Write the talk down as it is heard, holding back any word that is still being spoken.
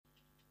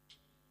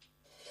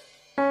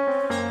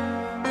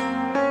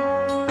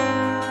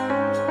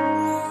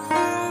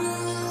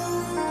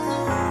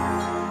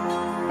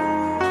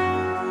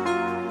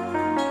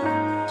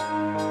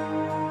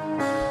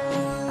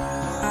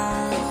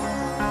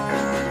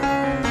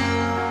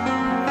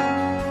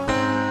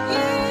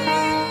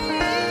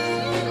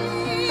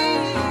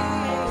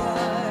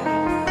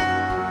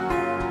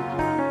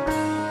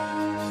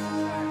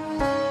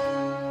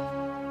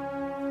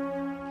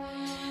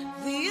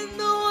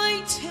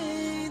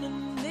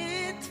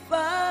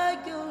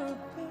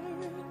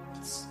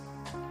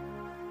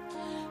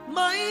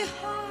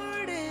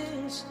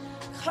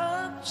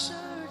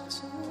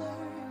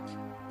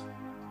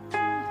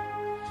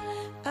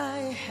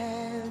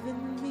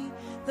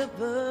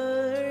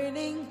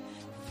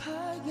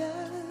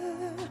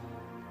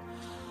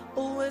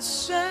Oh, a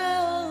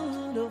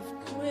sound of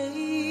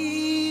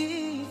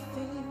great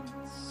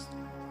things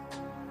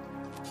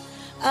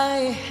I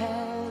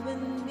have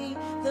in me,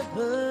 the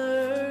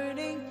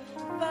burning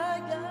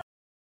fire.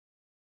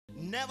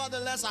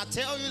 Nevertheless, I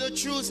tell you the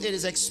truth, it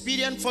is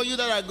expedient for you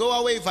that I go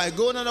away. If I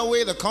go not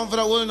away, the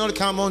Comforter will not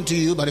come unto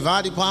you. But if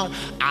I depart,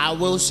 I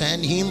will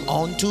send him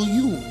unto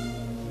you.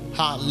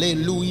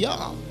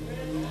 Hallelujah.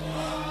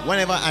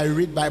 Whenever I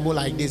read Bible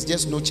like this,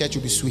 just know church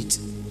will be sweet.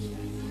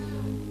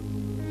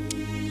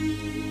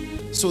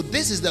 So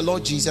this is the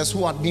Lord Jesus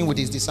who had been with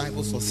his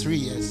disciples for 3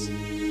 years,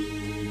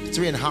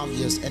 3.5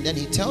 years. And then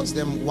he tells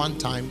them one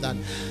time that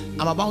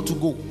I'm about to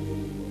go.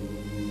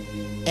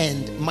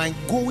 And my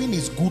going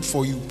is good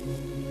for you.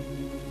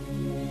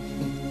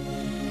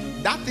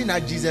 That thing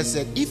that Jesus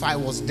said, if I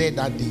was dead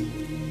that day,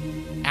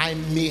 I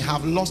may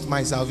have lost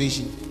my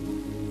salvation.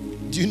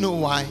 Do you know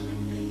why?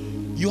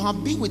 You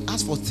have been with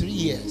us for 3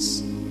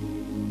 years.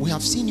 We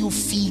have seen you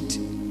feed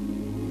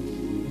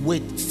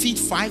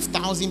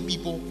 5,000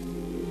 people.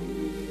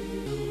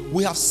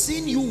 We have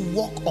seen you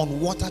walk on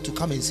water to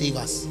come and save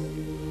us.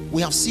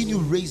 We have seen you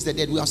raise the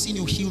dead. We have seen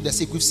you heal the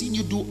sick. We've seen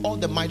you do all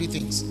the mighty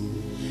things.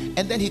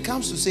 And then he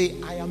comes to say,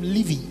 I am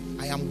leaving.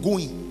 I am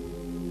going.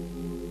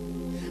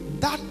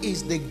 That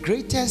is the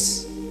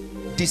greatest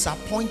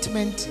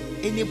disappointment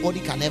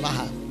anybody can ever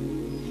have.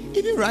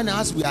 Even right now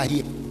as we are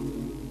here,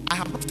 I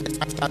have not said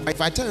 5 times.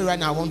 If I tell you right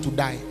now I want to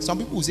die, some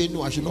people will say,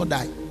 no, I should not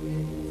die.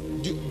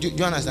 Do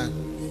you understand?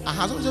 I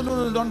have said,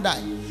 no, don't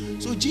die.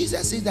 So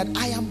Jesus says that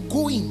I am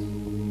going.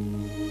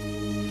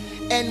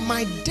 And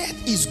my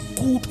death is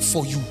good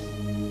for you.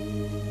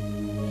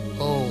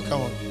 Oh,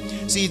 come on.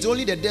 See, it's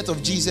only the death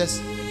of Jesus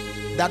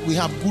that we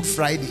have Good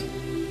Friday.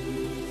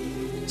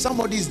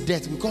 Somebody's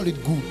death, we call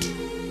it good.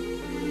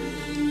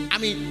 I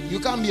mean, you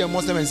can't be a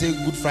Muslim and say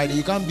Good Friday.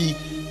 You can't be,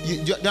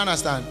 do you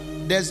understand?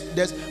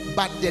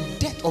 But the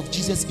death of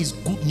Jesus is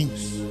good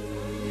news.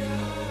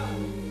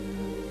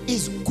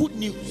 Is good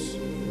news.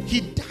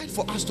 He died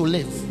for us to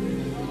live.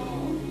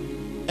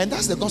 And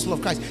that's the gospel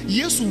of Christ.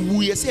 Yes,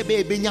 we say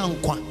baby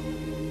nyankwa.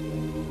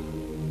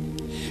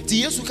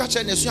 Ti Yesu ka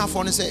che nesu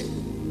afo ne say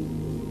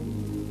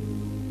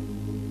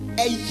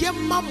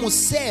eyema mo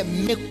se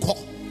mekọ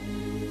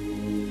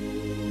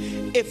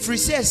efri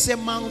se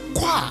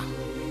mankwa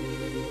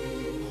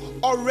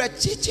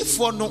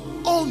orechichifo no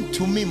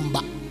ontumi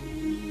mba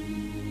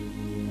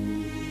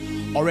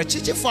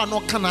orechichifo no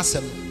kana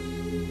asem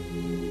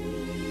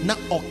na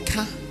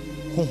oka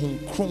honhom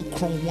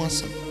kronkron ho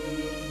asem.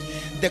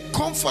 The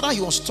comforter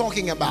he was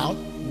talking about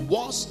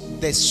was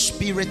the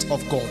Spirit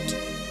of God.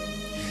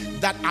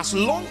 That as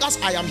long as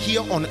I am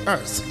here on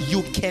earth,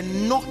 you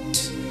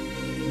cannot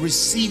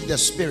receive the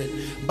Spirit.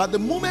 But the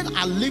moment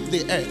I leave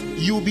the earth,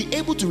 you'll be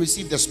able to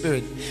receive the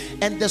Spirit.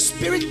 And the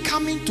Spirit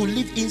coming to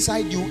live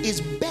inside you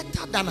is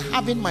better than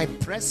having my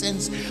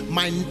presence,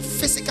 my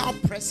physical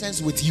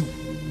presence with you.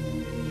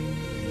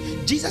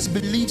 Jesus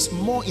believes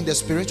more in the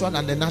spiritual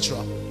than the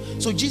natural.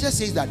 So Jesus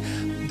says that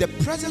the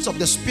presence of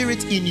the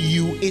Spirit in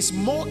you is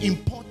more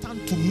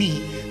important to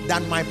me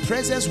than my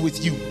presence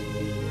with you.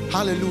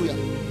 Hallelujah.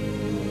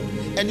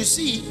 And you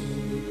see,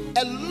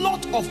 a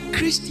lot of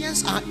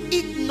Christians are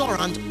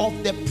ignorant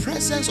of the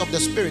presence of the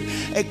Spirit.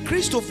 A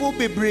Christopher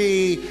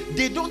Bebre,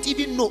 they don't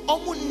even know.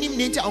 Oh,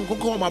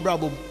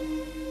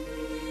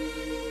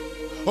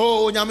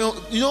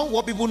 you know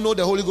what people know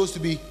the Holy Ghost to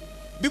be?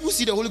 People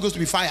see the Holy Ghost to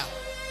be fire.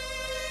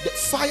 The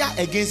fire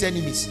against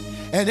enemies.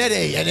 And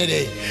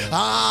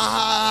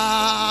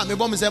me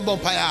bomb is a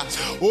bonfire.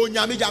 Oh,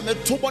 nyami jame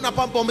tubona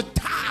pam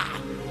ta.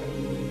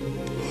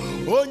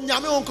 Oh,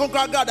 nyami on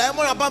conquer God. I am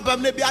on a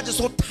pam maybe I just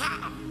so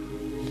ta.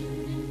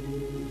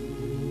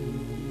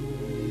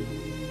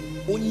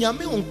 Oh,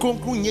 nyami on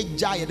conquer nye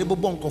jaya de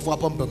bonko for a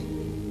pam.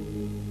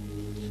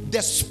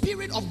 The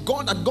Spirit of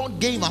God that God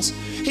gave us,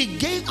 He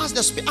gave us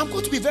the Spirit. I'm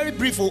going to be very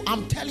brief.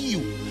 I'm telling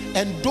you,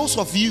 and those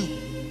of you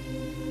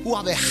who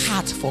have a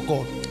heart for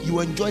God, you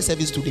enjoy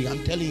service today.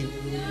 I'm telling you.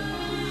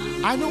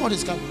 I know what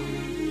is coming.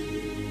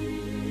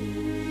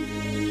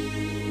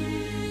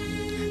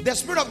 The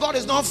Spirit of God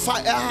is not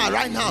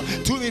right now.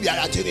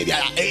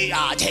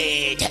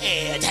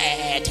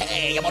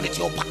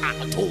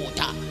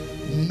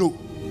 No.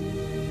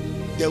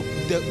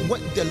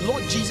 The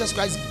Lord Jesus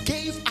Christ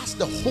gave us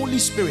the Holy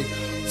Spirit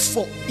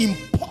for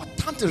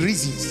important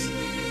reasons.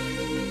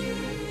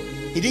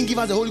 He didn't give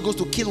us the Holy Ghost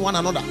to kill one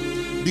another.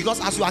 Because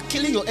as you are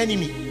killing your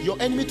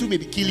enemy too may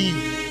be killing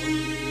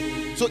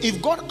you. So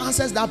if God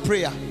answers that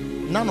prayer,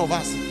 none of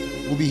us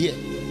will be here.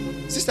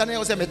 Sister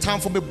Naya said, "Me time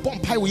for me bomb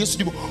pie we used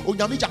to do. Oh,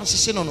 nyame jam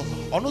shise no no.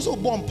 Ono so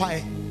bomb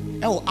pie.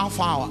 E wo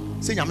alpha hour.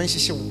 Say nyame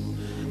shise wo.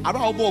 Aba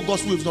obo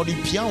gospel is not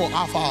in piano or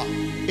alpha hour.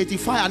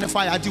 85 and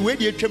fire. Ati we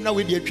dey twem na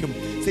we dey twem.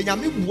 Say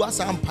nyame bu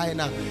asa pie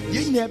na.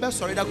 Ye nyina be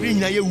sorry da kuri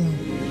nyina ye wu.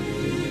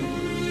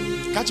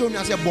 Ka che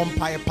onu say bomb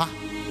pie pa.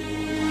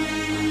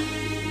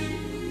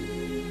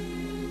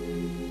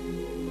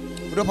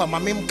 Ropa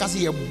mamem kasi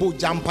ye bo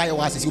jam pie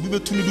wa sisi obi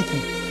betu ni duku.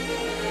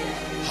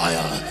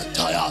 Higher.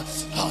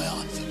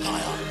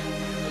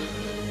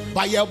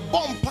 By your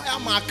bomb pie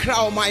ma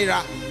crow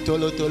myra.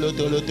 Tolo, tolo,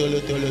 tolo, tolo,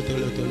 tolo,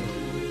 tolo, tolo.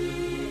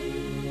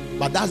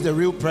 But that's the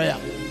real prayer.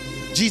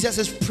 Jesus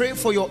says, pray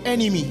for your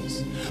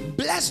enemies.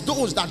 Bless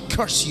those that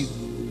curse you.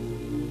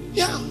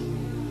 Yeah.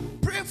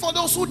 Pray for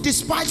those who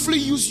despitefully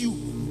use you.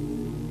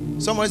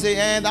 Someone say,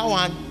 that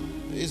one,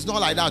 it's not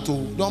like that.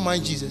 Oh, don't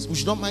mind Jesus. We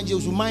should not mind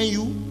Jesus. We mind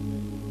you.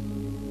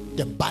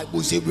 The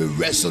Bible says we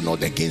wrestle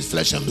not against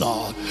flesh and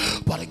blood,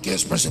 but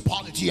against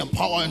principality and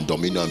power and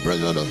dominion.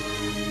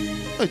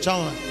 Hey,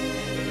 child.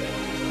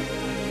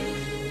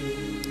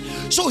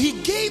 So he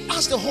gave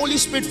us the Holy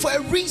Spirit for a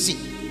reason.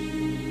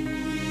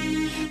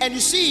 And you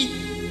see,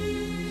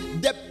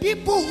 the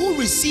people who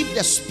received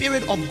the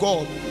Spirit of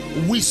God,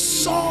 we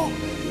saw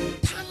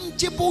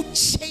tangible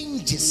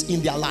changes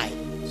in their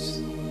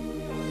lives.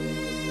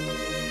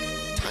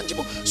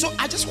 Tangible. So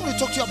I just want to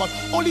talk to you about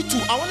only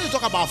 2. I want to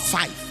talk about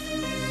 5.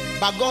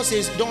 But God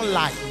says, don't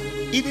lie.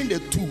 Even the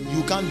 2,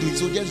 you can't do it.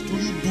 So just do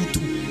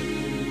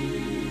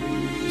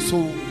 2.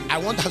 So I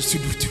want us to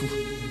do 2.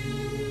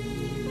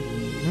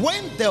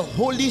 When the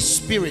Holy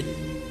Spirit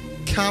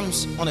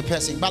comes on a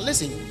person, but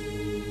listen,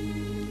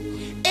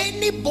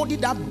 anybody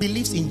that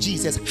believes in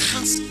Jesus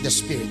has the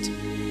Spirit.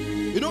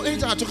 You know,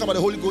 anytime I talk about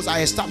the Holy Ghost,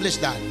 I establish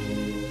that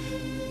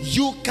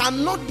you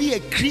cannot be a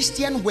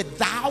Christian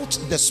without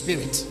the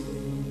Spirit.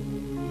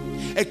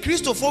 A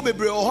Christopher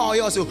Bebreo,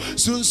 you also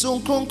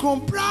Sunsun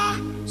Konkombra,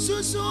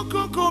 Sunsun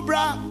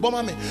Konkombra,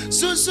 Bomame,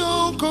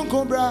 Sunsun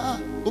Konkombra.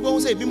 Ugo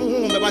say bimu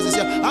home beba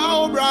say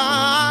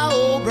obra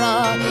obra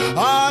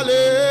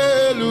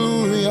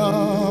hallelujah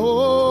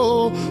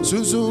oh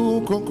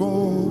Sunsun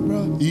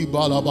Konkombra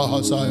ibala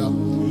bahasaya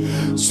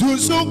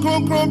Sunsun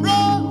Konkombra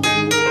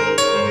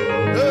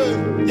hey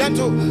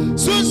yato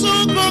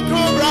Sunsun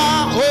Konkombra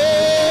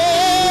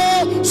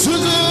oh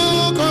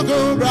Sunsun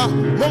Konkombra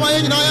mama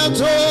yina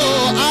yato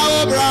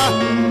obra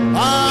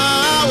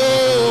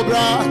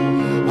obra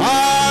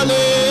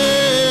hallelujah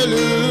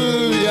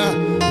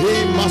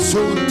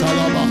imasun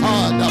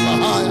talabahada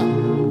bahaya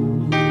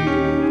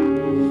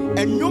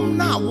enyum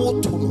na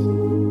woto no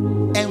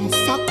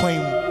emfa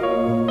kwan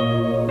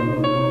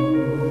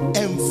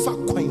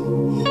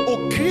o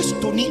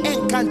Kristo ni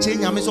enka nche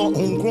nyame so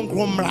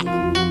onkronkron mra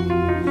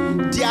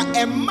dia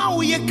emma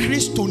wo ye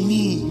Kristo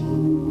ni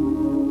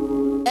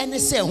ene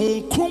se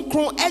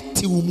onkronkron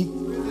etiwumu.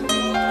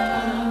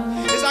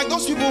 It's like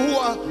those people who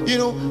are, you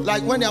know,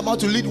 like when they're about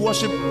to lead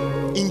worship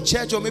in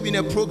church or maybe in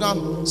a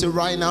program, say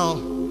right now,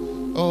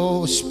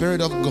 oh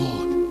Spirit of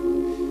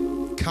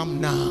God, come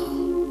now,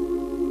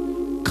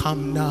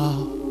 come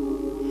now,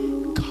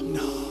 come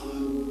now.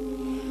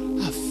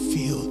 I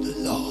feel the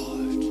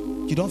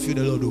Lord. You don't feel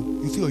the Lord though.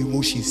 You feel your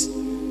emotions.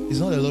 It's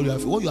not the Lord you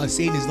feel. What you are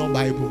saying is not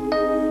Bible.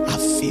 I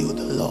feel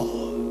the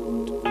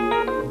Lord.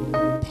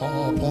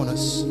 Pour upon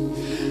us.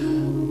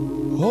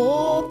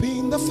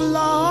 Open the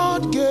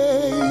floodgates.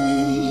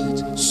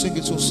 Sing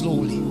it so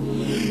slowly.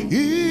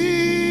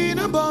 In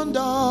abundance,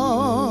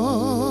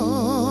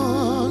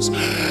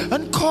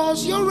 and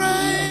cause your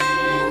rain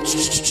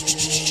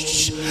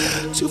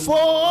to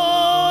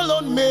fall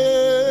on me.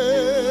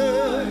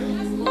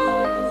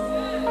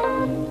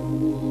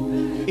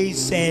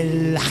 It's a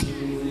lie.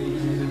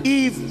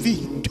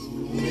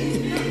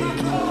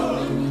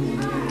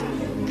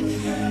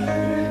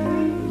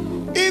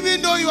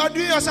 Even though you are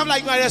doing yourself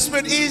like my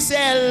spirit, is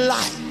a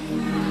lie.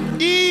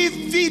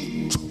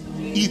 Even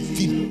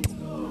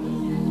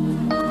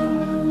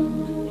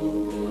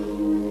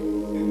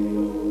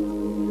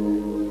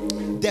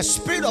the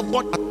Spirit of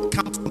God doesn't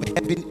come from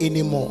heaven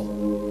anymore.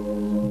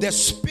 The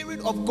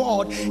Spirit of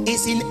God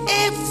is in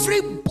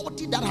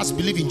everybody that has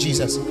believed in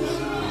Jesus.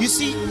 You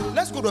see,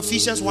 let's go to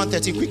Ephesians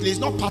 1:13 quickly. It's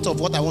not part of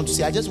what I want to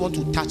say. I just want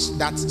to touch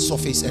that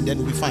surface and then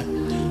we'll be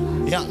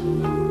fine. Yeah.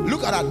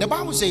 Look at that. The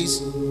Bible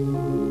says,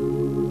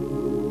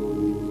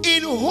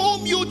 in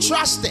whom you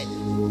trusted.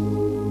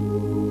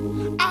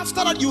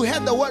 After that you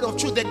heard the word of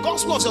truth, the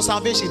gospel of your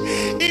salvation,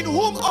 in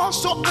whom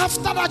also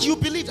after that you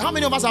believed. How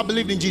many of us have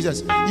believed in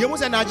Jesus?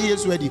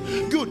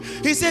 Good.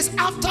 He says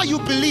after you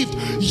believed,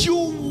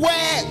 you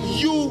were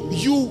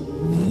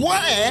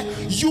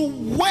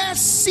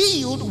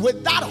sealed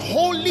with that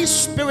Holy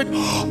Spirit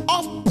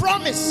of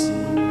promise.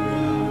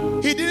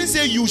 He didn't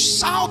say you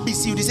shall be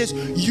sealed. He says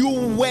you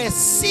were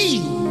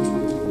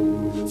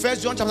sealed. 1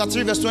 John chapter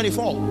 3 verse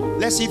 24.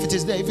 Let's see if it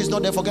is there. If it's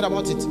not there, forget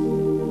about it.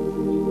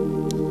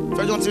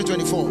 1 John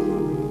 3:24.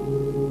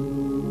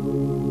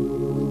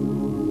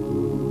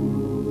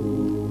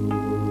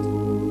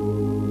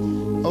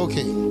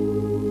 Okay.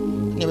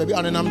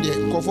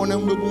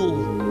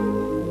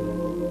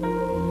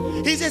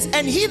 He says,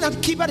 and he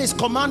that keepeth his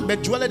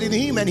commandment dwelleth in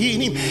him, and he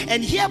in him.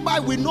 And hereby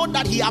we know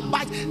that he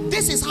abides.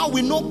 This is how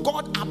we know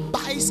God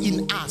abides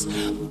in us,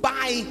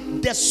 by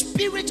the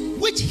Spirit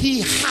which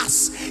he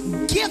has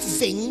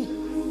given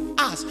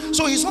us.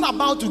 So he's not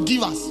about to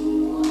give us.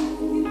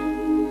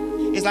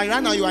 It's like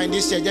right now you are in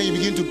this church, then you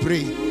begin to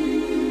pray.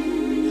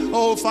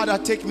 Oh Father,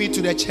 take me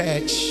to the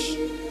church.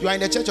 You are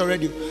in the church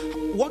already.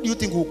 What do you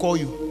think will call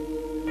you?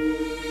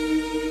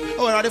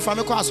 Oh, I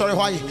family call sorry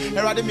why.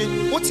 I rather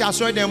me what's your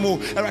sorry demo?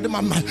 I rather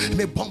my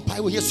me bump I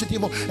will yesterday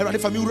more. I rather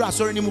family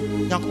sorry anymore.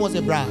 Now what's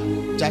the bra?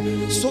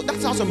 So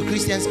that's how some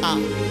Christians are.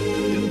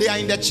 They are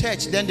in the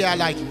church, then they are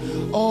like,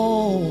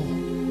 oh,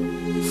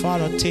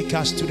 Father, take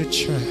us to the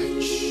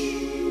church.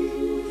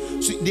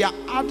 So they are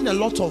adding a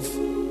lot of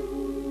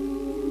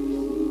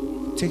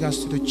take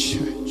us to the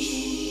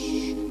church.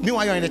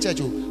 Meanwhile, you're in the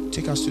church, oh,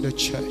 take us to the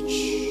church.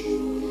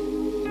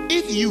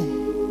 If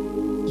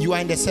you are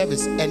in the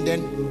service and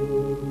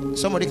then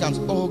somebody comes,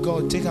 oh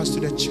God, take us to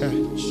the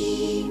church.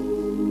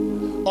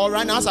 All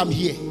right, now as I'm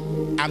here,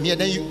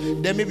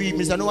 then maybe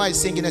Mr. Noah is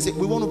singing and say,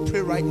 we want to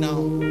pray right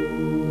now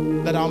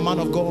that our man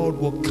of God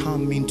will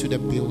come into the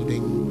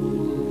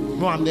building.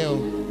 No, I'm there.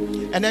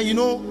 And then you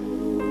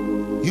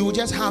will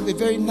just have a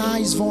very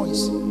nice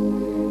voice.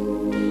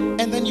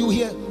 And then you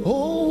hear,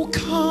 oh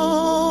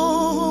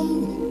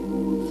come,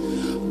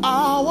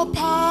 our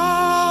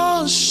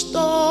pastor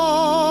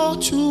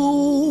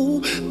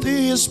to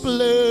this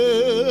place.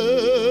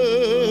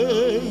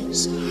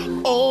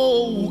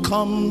 Oh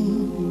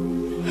come,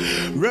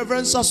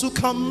 reverence us to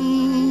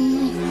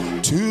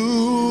come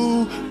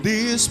to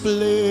this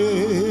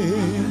place.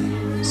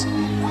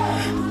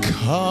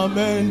 Come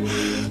and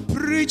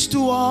preach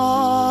to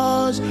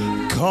us.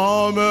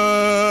 Come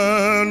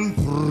and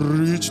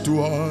preach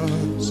to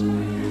us.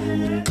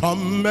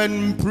 Come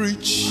and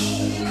preach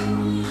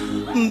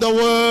the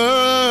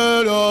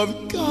word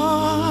of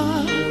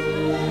God.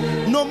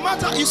 No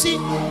matter, you see,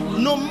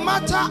 no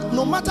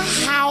matter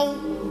how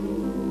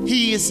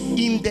he is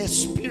in the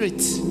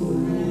spirit,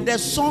 the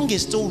song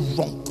is still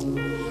wrong.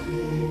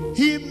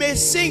 He may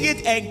sing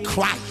it and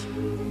cry,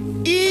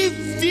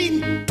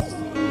 even though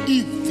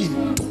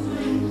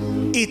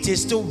it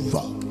is still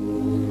wrong.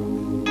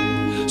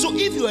 So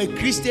if you are a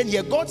Christian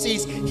here, God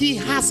says he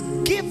has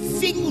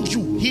given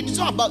you. It's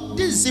not about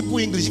this is simple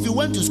English. If you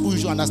went to school, you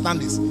should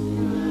understand this.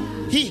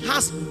 He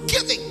has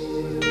given.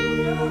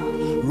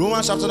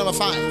 Romans chapter number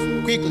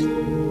 5. Quickly.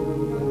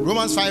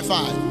 Romans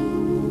 5:5.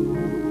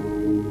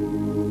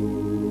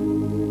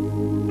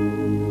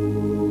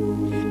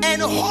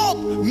 And hope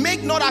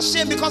make not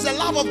ashamed, because the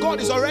love of God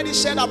is already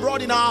shed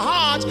abroad in our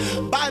hearts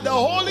by the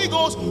Holy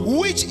Ghost,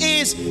 which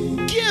is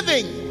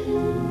giving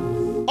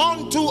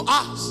unto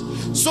us.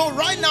 So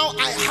right now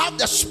I have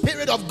the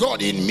Spirit of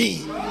God in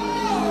me.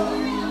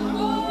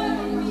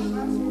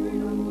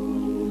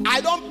 I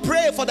don't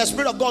pray for the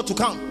Spirit of God to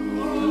come.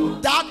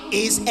 That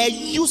is a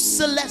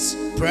useless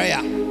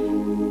prayer.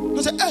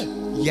 You say,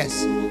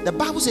 yes, the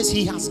Bible says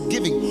he has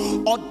given.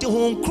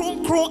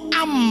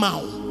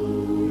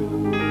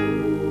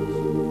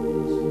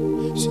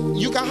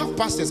 You can have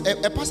pastors.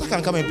 A pastor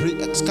can come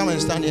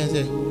and stand here and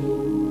say,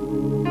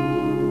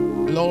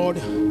 Lord,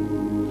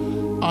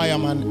 I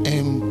am an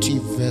empty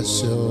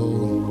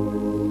vessel.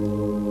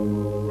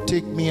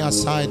 Take me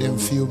aside and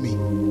fill me.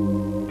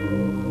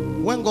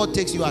 When God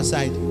takes you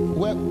aside,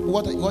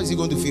 what is he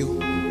going to feel?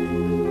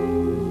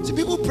 See,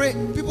 people pray,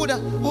 people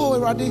that, oh,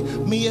 Erade,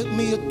 me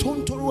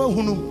tontoro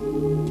hunu.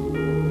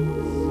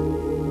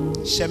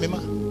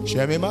 Shemima.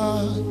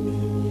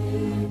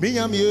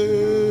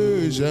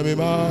 Minyamye,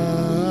 Shemima.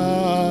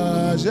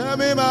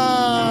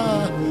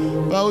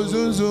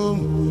 Bauzunzum.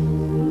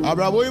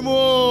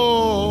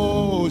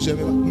 Abraboimo,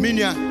 Shemima.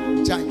 Minya.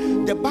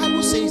 The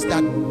Bible says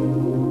that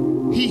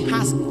he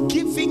has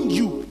given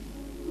you.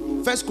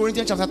 1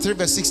 Corinthians chapter 3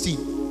 verse 16.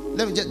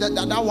 Let me just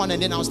that one,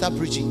 and then I'll start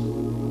preaching.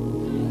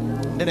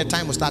 Then the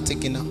time will start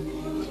ticking now.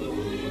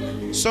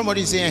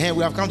 Somebody is saying, hey,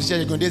 we have come to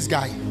church. This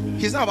guy,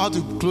 he's not about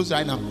to close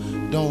right now.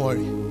 Don't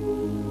worry.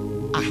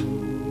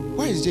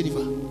 Where is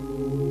Jennifer?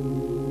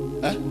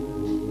 Huh?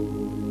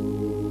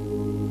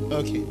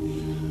 Okay.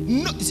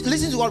 No,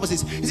 listen to what it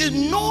says. It says,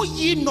 know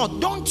ye not,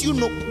 don't you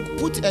know?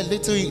 Put a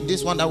little in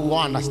this one that we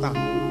won't understand.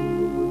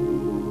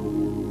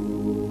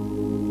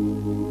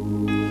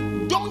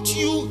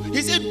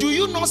 He said, do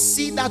you not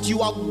see that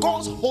you are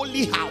God's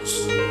holy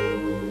house,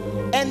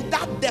 and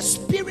that the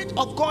Spirit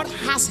of God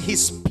has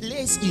his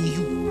place in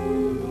you?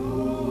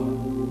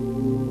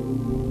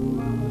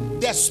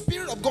 The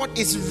Spirit of God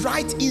is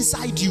right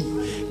inside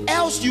you,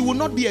 else you will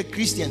not be a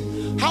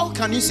Christian. How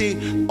can you say,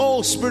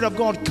 oh Spirit of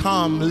God,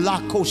 come?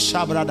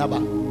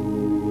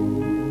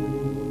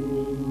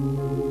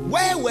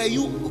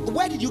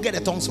 Where did you get the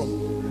tongues from?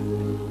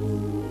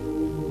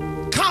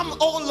 Come,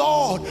 oh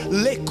Lord,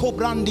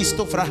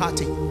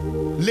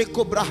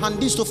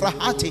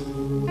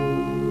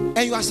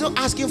 and you are still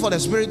asking for the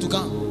Spirit to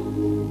come.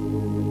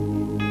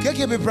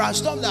 KKB,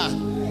 stop that.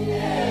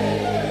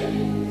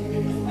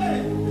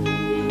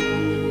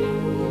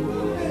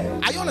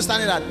 Are you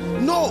understanding that?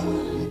 No.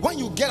 When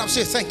you get up,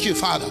 say, thank you,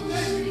 Father.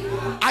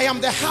 I am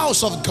the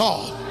house of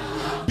God,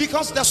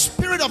 because the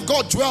Spirit of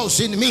God dwells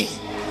in me.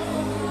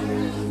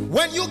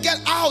 When you get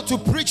out to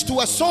preach to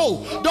a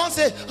soul, don't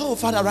say, oh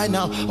Father, right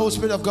now, oh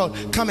Spirit of God,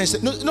 come and say,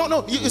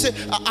 no. You say,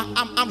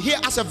 I'm here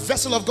as a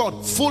vessel of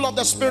God, full of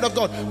the Spirit of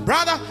God.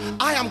 Brother,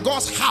 I am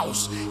God's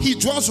house. He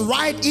dwells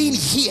right in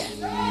here.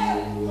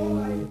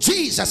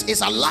 Jesus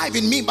is alive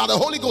in me by the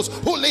Holy Ghost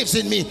who lives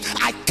in me.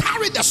 I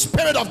carry the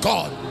Spirit of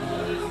God.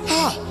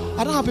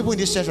 I don't have people in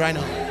this church right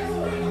now.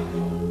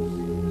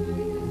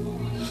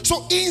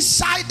 So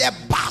inside the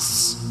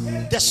bus,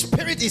 the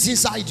Spirit is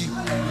inside you.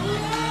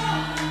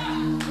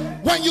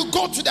 When you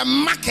go to the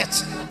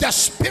market, the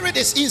Spirit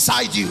is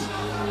inside you.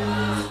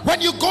 When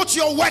you go to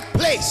your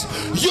workplace,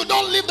 you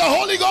don't leave the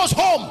Holy Ghost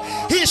home.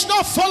 He is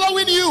not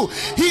following you.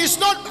 He is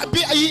not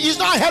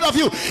ahead of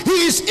you.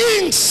 He is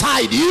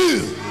inside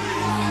you.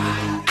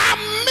 I'm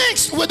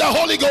mixed with the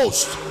Holy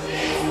Ghost.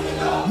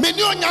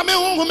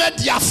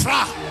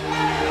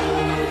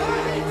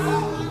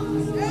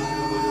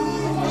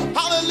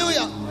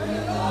 Hallelujah.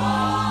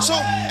 So,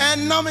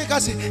 and now I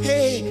say,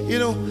 hey, you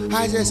know,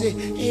 I just say,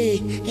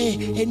 hey,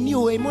 a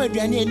new way, more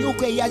than a new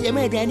way, as a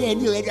man, and a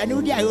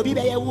new day, I will be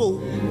there.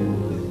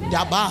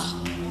 Daba.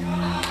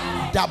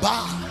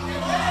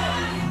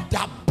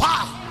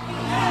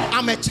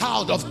 I'm a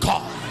child of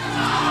God.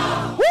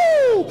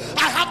 Woo!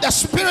 I have the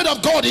Spirit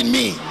of God in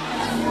me.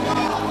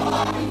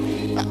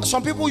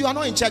 Some people, you are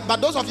not in church,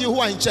 but those of you who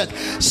are in church,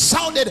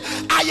 shouted,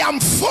 I am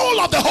full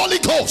of the Holy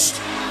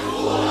Ghost.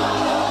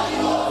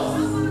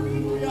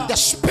 The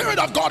Spirit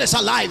of God is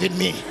alive in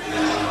me.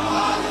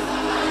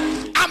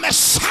 I'm a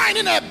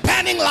shining, a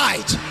burning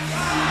light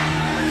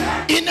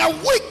in a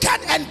wicked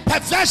and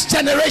perverse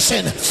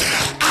generation.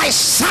 I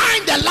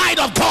shine the light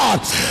of God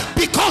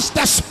because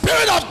the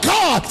Spirit of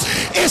God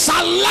is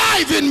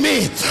alive in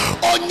me.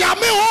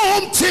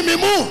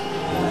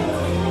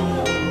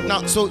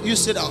 Now, so you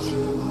sit down.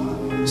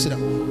 Sit down.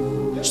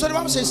 So the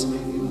Bible says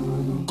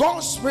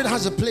God's Spirit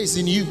has a place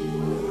in you.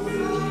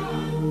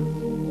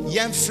 You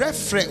are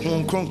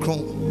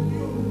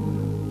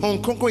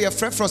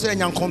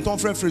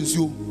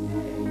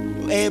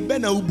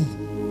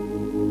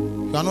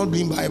not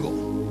doing Bible.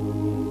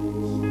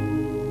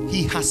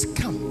 He has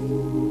come.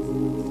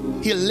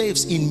 He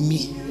lives in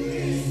me.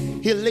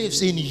 He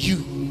lives in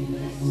you.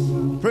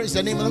 Praise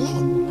the name of the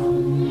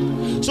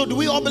Lord. So do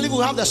we all believe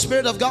we have the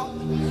Spirit of God?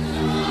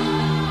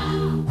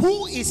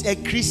 Who is a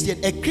Christian?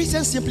 A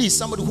Christian simply is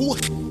somebody who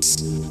has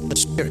the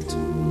Spirit.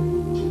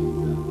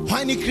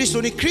 Why ni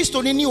Christo ni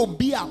Christo ni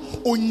obia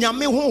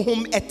onyame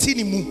honhom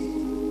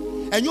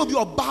etinimu. And you be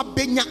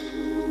obabenya.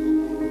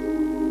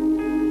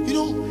 You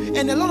know,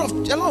 and a lot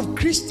of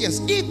Christians,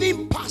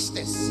 even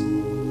pastors,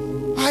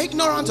 are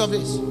ignorant of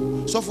this.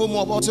 So for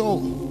more about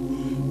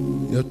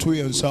you're 2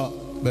 years up,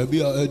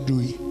 baby, I do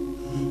it.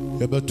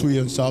 You're about 2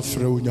 years after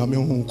onyame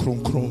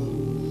honhom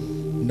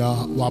kron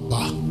na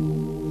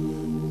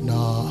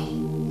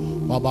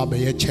waba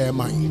be a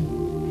chairman.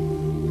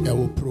 I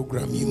will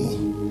program you.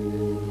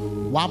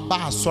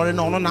 Waba sorry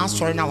no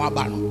sorry na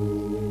waba no.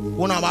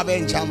 Wona waba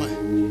en chairman.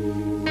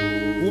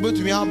 Wo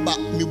betumi aba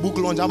me book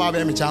launch aba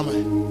be me chairman.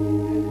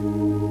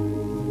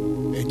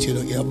 E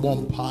chiro ye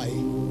bom pai.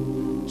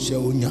 Se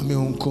onyame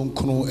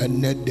onkonkron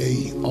enne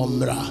dey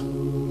omra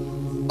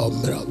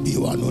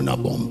biwa no na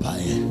bom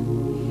pai.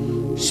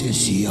 Se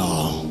sia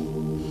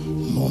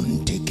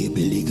monte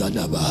kebeliga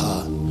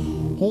daba.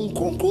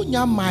 Onkonkron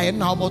nyama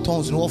na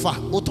obotons no fa.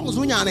 Botons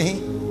unya ne.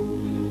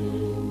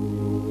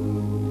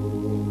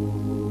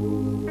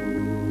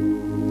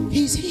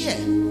 He's here.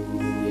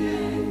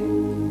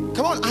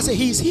 Come on, I say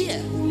he's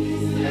here.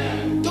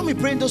 Don't be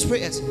praying those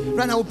prayers.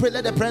 Right now we pray,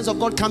 let the presence of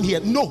God come here.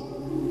 No.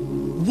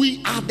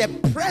 We are the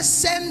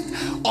presence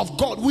of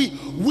God. We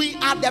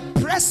are the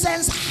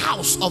presence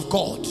house of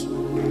God.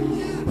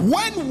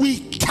 When we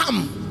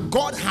come,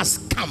 God has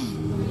come.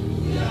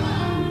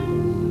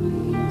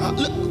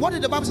 Look, what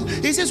did the Bible say?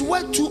 He says,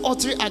 when 2 or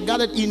 3 are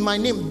gathered in my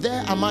name,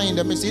 there am I in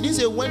the midst. He didn't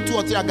say, when 2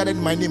 or 3 are gathered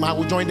in my name, I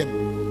will join them.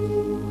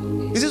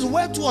 He says,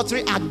 where 2 or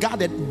 3 are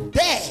gathered,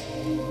 there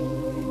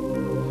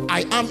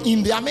I am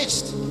in their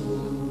midst.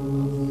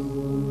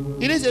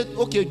 He didn't say,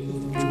 okay,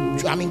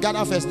 I mean,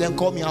 gather first, then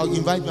call me, I'll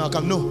invite me, I'll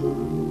come. No.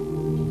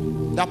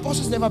 The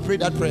apostles never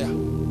prayed that prayer.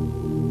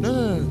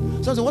 No.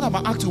 So what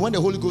about Acts 2 when the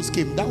Holy Ghost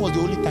came? That was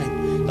the only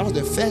time. That was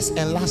the first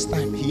and last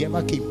time he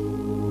ever came.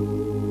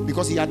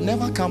 Because he had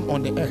never come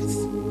on the earth.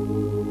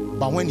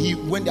 But when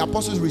the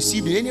apostles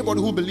received it,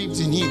 anybody who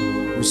believes in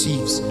him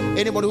receives.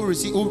 Anybody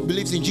who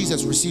believes in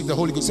Jesus receives the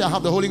Holy Ghost. Say, I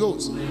have the Holy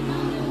Ghost.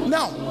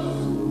 Now,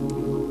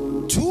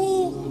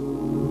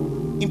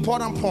 2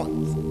 important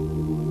points.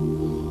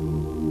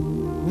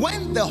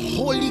 When the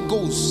Holy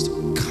Ghost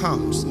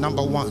comes,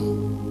 number 1.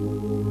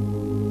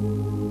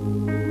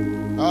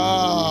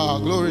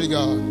 Glory to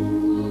God.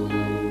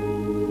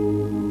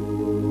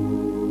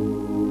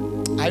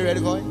 Are you ready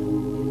for it?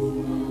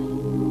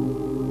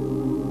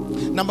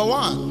 Number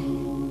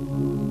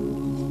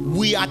 1.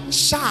 We are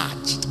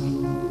charged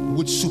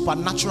with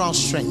supernatural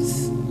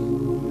strength.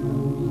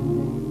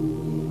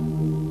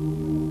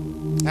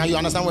 Now you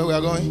understand where we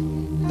are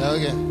going?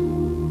 Okay.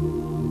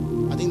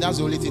 I think that's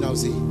the only thing I'll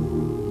say.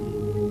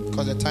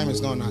 Because the time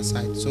is not on our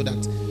side. So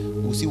that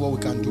we'll see what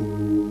we can do.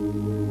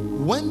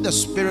 When the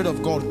Spirit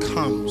of God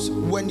comes,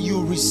 when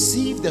you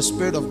receive the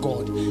Spirit of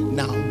God,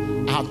 now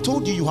I have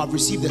told you have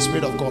received the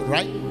Spirit of God,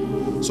 right?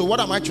 So what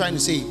am I trying to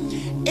say?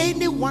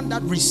 Anyone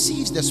that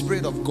receives the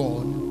Spirit of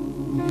God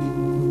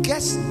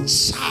gets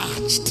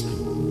charged.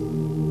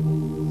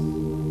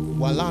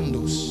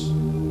 Walandos.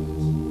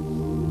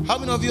 How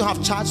many of you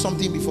have charged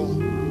something before?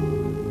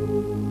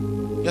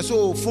 Yes,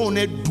 so phone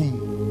it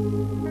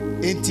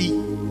doom. Enti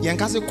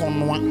yankase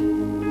konwa.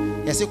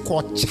 Yes,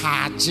 called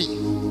charge.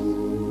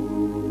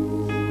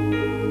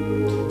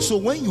 So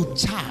when you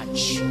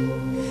charge,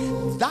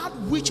 that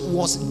which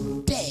was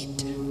dead,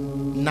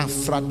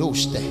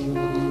 nafradoste,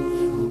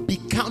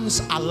 becomes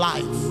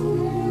alive.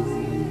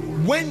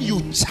 When you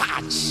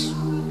charge,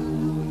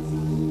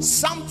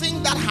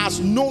 something that has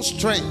no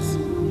strength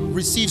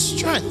receives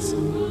strength.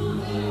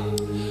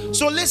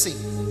 So listen,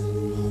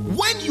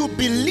 when you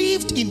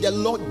believed in the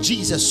Lord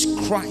Jesus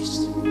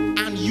Christ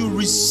and you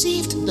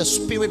received the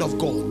Spirit of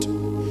God,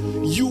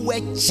 you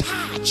were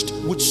charged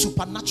with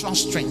supernatural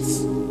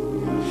strength.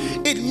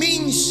 It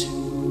means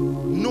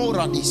no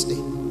radiste.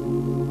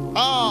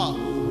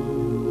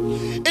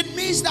 It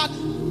means that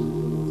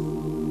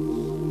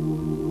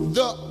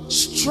the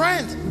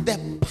strength, the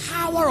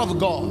power of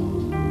God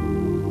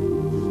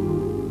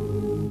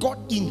got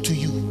into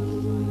you.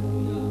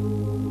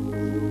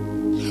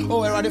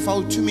 Oh, erade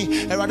fa to me,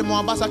 erade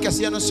mo abasa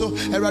kese no so,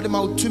 erade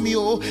ma to me,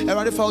 oh,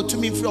 erade fa to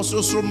me free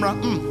so mra.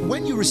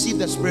 When you receive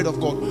the Spirit of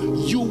God,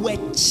 you were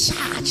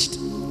charged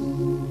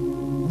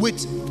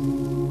with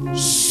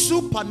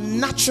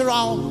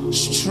supernatural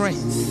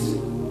strength.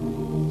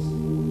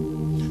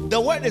 The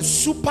word is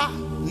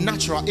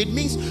supernatural. It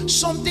means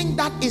something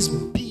that is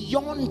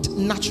beyond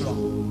natural.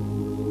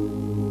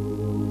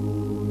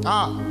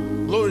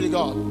 Glory to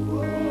God.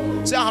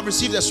 Say, I have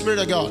received the Spirit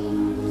of God.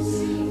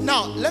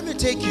 Now let me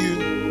take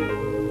you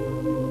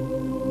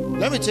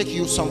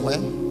somewhere.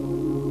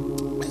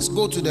 Let's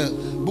go to the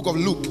book of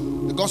Luke,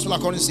 the gospel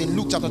according to St.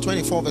 Luke chapter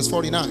 24 verse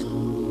 49.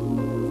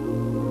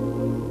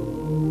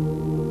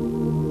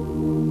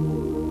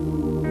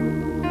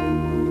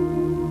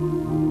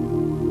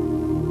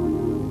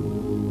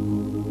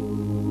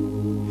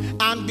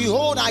 And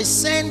behold, I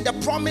send the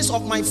promise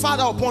of my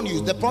Father upon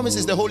you. The promise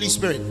is the Holy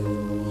Spirit.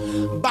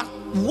 But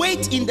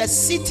wait in the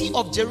city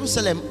of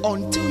Jerusalem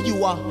until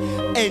you are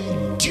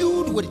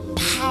endued with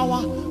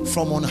power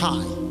from on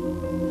high.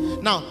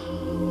 Now,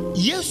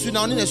 yes, you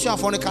now need to show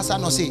for the casa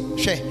no say,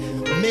 she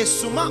me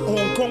suma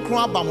on konkro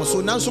abamo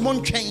so now so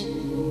mon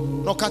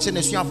train no catch in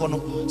the show for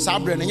no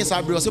sabre and yes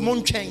sabre say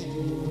mon train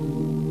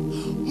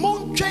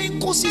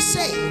kosi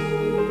say.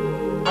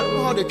 I don't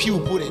know how the people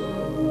put it.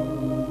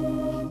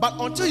 But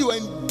until you are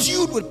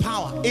endued with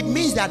power, it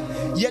means that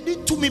you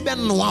did to me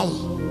ben wow.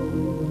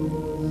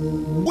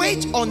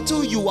 Wait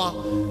until you are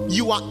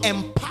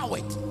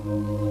empowered.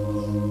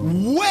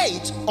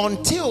 Wait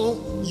until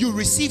you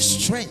receive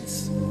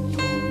strength.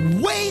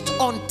 Wait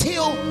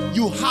until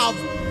you have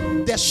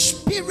the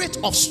spirit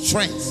of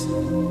strength.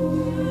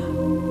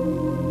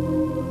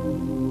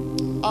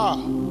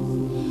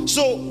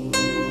 So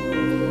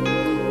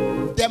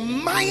the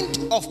mind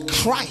of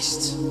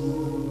Christ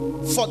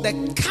for the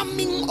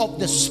coming of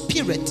the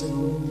Spirit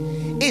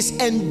is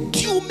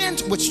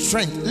endowment with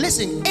strength.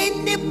 Listen,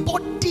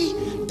 anybody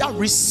that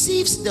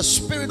receives the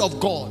Spirit of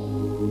God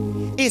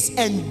is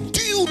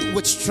endued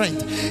with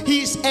strength.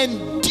 He is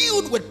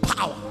endued with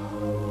power.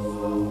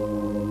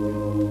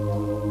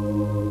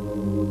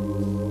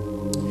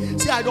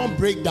 Say, I don't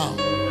break down.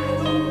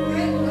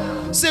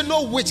 Say,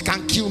 no witch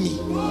can kill me.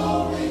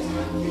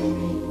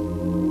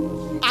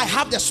 I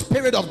have the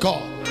Spirit of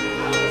God.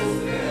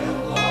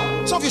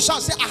 Some of you shall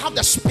say, I have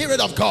the Spirit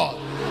of God.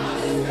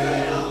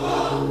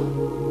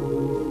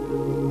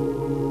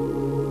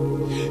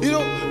 You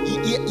know,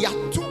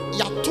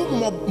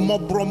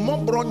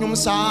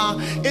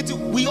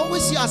 we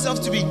always see ourselves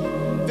to be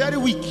very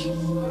weak.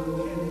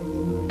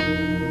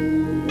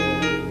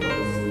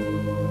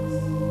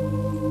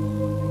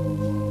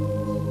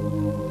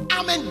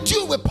 I'm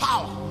endued with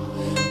power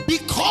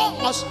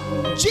because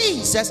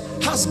Jesus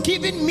has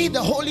given me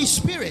the Holy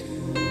Spirit.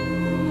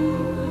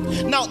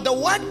 Now, the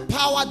word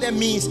power there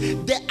means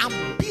the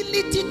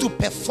ability to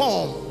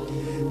perform.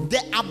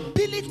 The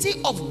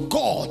ability of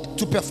God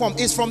to perform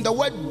is from the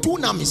word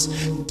dunamis,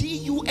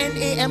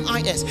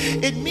 D-U-N-A-M-I-S.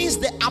 It means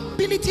the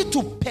ability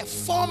to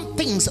perform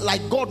things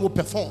like God will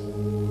perform.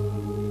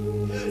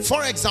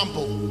 For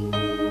example,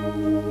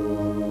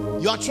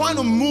 you are trying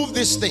to move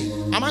this thing.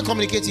 Am I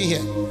communicating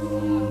here?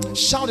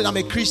 Shout it, I'm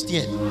a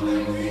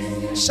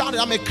Christian. Shout it,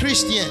 I'm a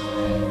Christian.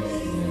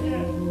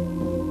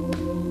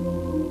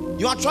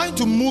 You are trying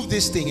to move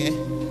this thing,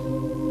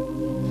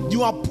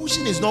 you are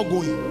pushing, it's not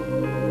going.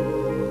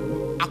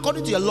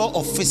 According to the law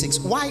of physics,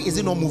 why is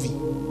it not moving?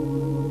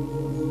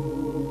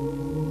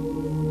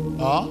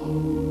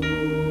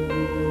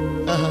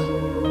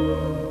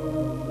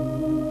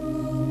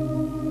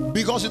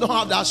 Because you don't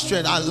have that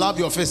strength. I love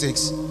your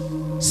physics.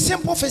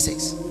 Simple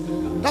physics.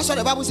 That's what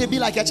the Bible says, be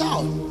like a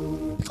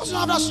child. Because you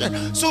don't have that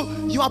strength. So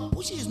you are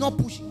pushing, it's not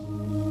pushing.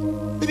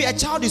 Maybe a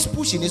child is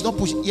pushing, it's not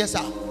pushing. Yes,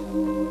 sir.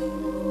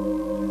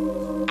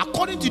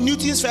 According to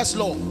Newton's first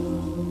law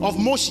of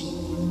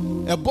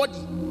motion, a body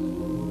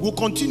will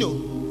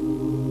continue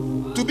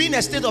to be in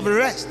a state of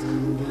rest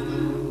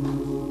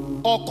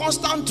or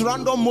constant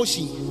random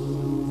motion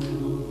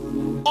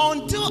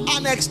until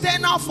an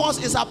external force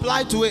is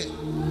applied to it.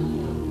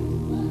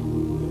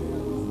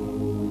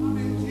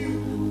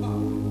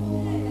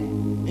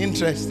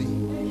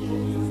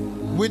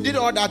 Interesting. We did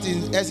all that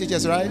in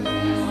SHS, right?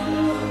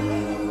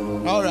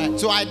 All right.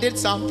 So I did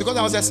some because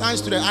I was a science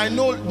student. I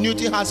know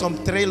Newton has some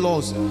 3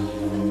 laws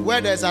where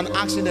there's an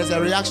action, there's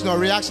a reaction, or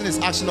reaction is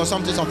action, or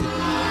something.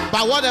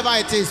 But whatever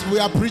it is, we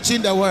are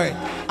preaching the word.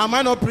 Am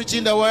I not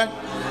preaching the word?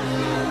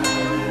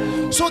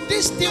 So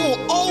this thing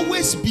will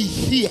always be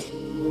here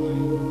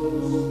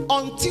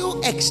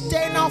until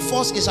external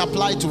force is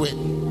applied to it.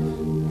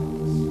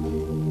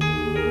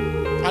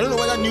 I don't know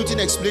whether Newton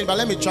explained, but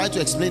let me try to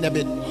explain a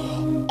bit.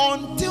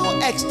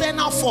 Until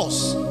external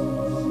force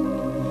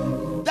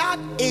that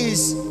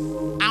is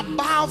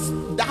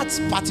above that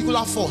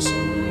particular force,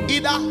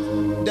 either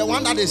the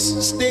one that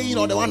is staying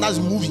or the one that's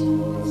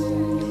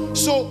moving.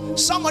 So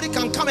somebody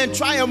can come and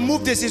try and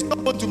move this, it's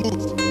not going to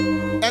move.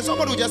 And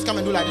somebody will just come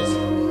and do like this.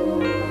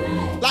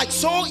 Like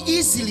so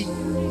easily.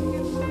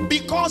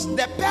 Because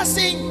the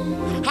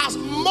person has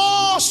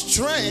more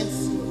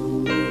strength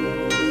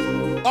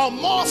or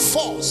more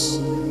force,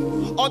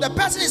 or the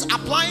person is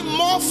applying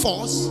more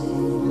force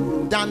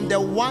than the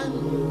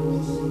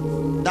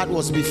one that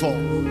was before.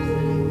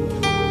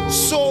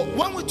 So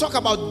when we talk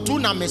about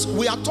dunamis,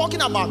 we are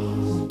talking about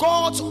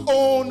God's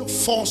own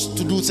force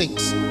to do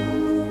things.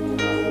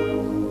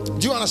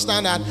 Do you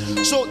understand that?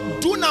 So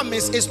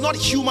dunamis is not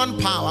human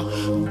power.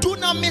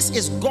 Dunamis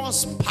is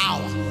God's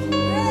power.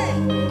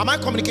 Am I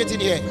communicating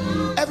here?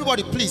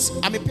 Everybody please,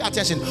 pay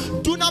attention.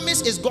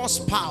 Dunamis is God's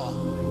power.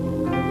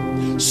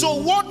 So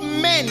what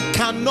men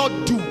cannot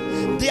do,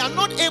 they are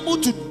not able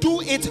to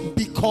do it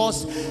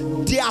because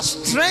their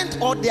strength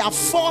or their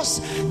force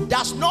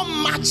does not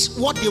match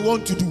what they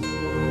want to do.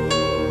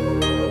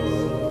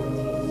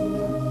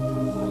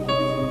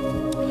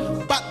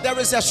 But there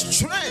is a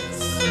strength,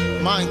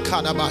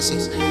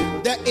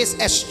 there is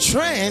a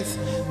strength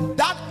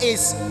that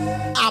is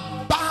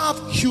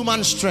above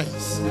human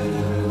strength.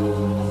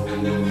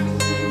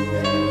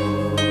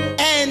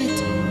 And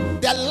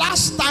the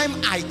last time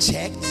I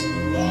checked,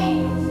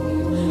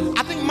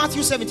 I think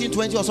Matthew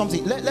 17:20 or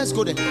something. Let's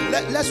go there.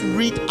 Let's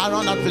read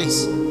around that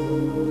place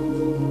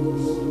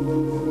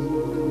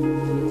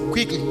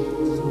quickly.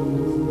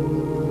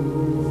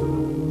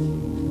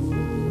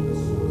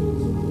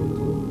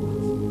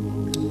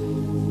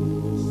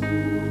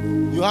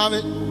 You have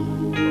it?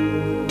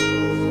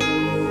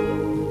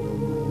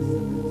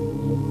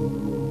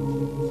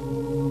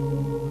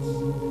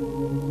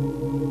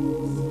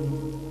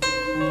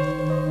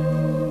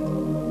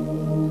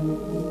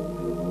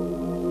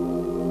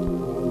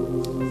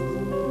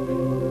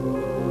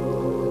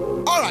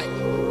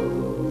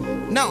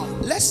 Now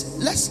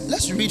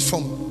let's read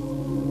from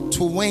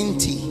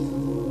 20.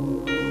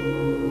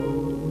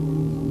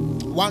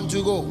 1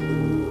 to go.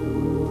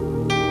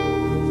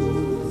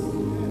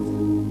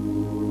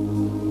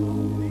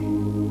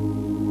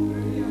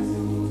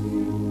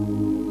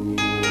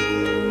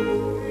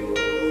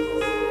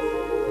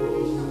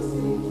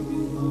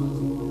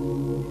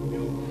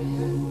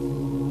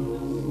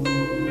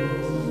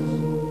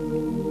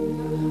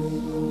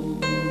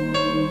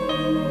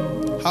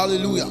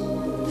 Hallelujah.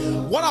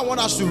 What I want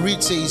us to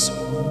read says,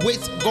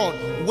 with God,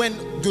 when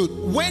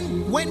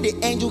the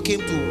angel came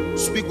to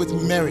speak with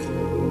Mary,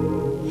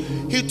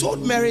 he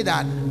told Mary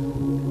that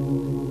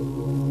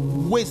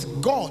with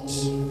God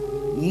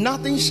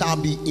nothing shall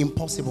be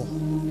impossible.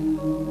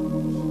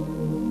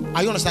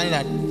 Are you understanding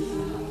that?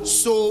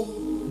 So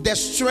the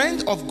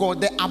strength of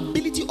God, the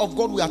ability of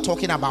God we are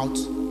talking about,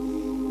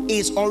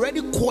 is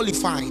already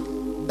qualified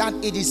that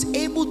it is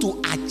able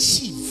to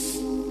achieve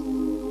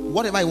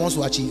whatever it wants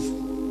to achieve.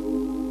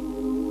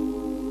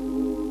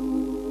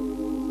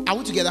 Are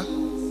we together?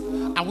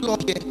 Are we all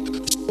here?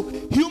 So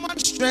human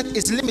strength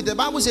is limited. The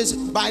Bible says,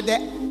 by the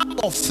arm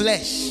of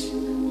flesh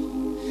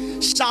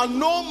shall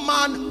no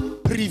man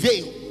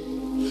prevail.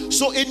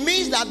 So it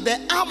means that the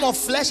arm of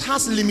flesh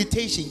has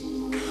limitation.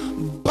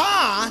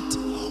 But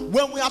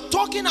when we are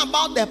talking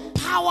about the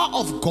power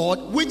of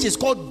God, which is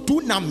called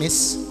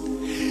dunamis,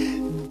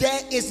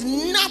 there is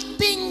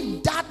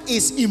nothing that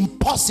is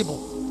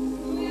impossible.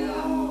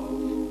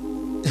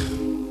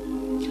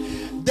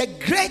 The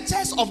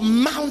greatest of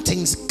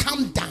mountains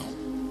come down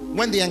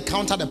when they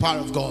encounter the power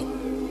of God.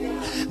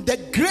 The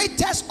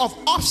greatest of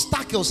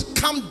obstacles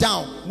come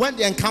down when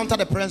they encounter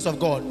the presence of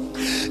God.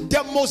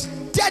 The most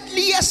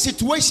deadliest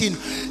situation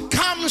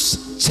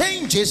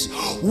changes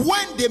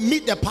when they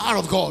meet the power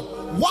of God.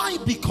 Why?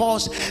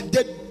 Because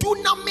the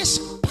dunamis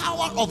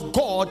power of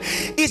God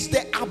is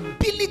the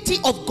ability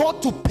of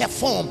God to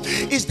perform,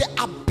 is the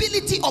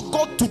ability of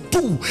God to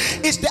do,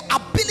 is the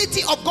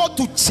ability of God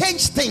to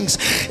change things,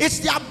 it's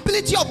the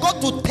ability of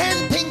God to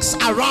turn things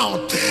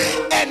around,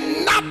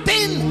 and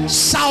nothing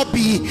shall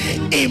be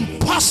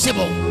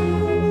impossible.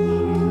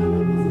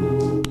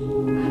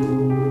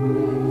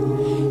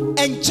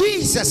 And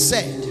Jesus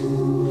said,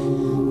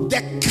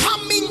 the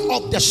coming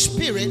of the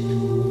Spirit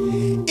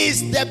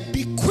is the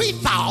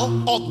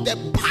bequeathal of the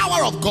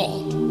power of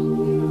God.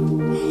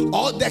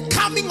 or the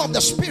coming of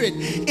the Spirit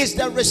is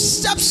the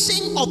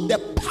reception of the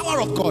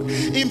power of God.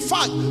 In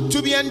fact,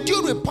 to be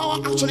endued with power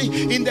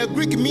actually in the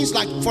Greek means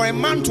like for a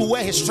man to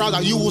wear his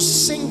trouser, you will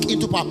sink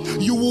into power.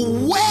 You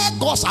will wear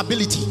God's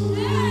ability.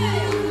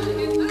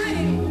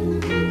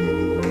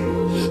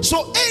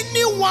 So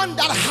anyone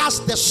that has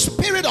the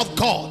Spirit of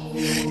God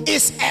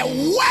is a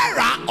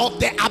wearer of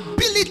the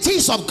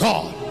abilities of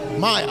God.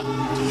 Maya,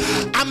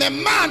 I'm a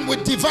man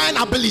with divine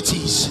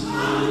abilities.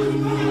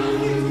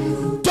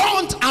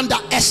 Don't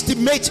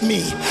underestimate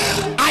me.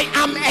 I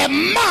am a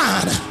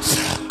man.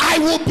 I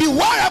will be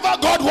wherever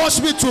God wants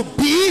me to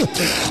be.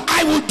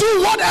 I will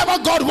do whatever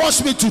God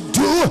wants me to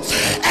do,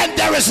 and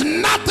there is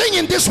nothing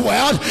in this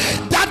world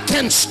that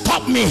can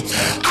stop me.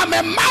 I'm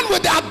a man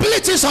with the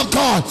abilities of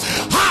God.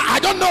 I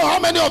don't know how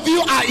many of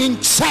you are in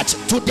church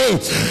today.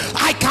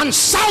 I can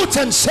shout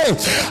and say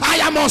I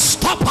am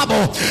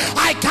unstoppable.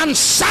 I can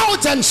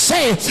shout and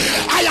say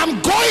I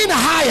am going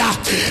higher.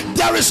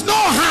 There is no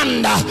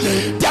hand,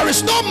 there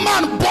is no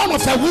man born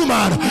of a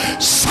woman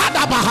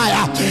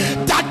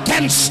that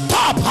can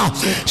stop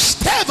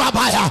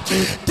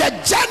the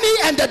journey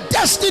and the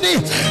destiny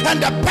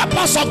and the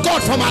purpose of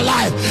God for my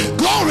life.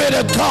 Glory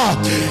to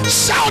God.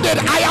 Shout it,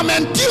 I am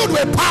endued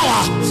with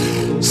power.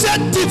 Say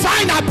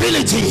divine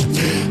ability.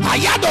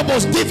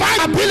 Ayadobos, divine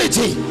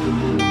ability.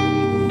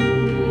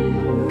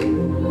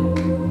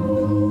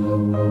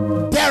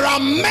 There are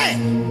men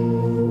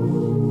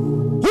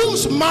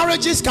whose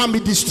marriages can be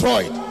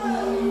destroyed.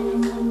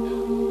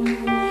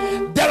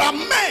 There are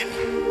men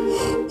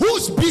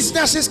whose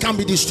businesses can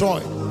be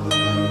destroyed.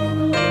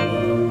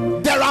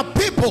 There are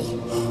people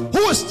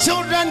whose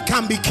children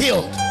can be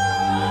killed.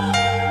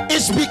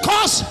 It's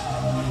because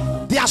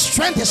their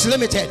strength is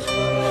limited.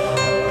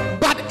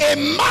 But a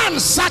man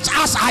such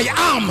as I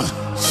am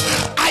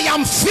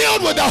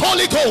filled with the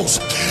Holy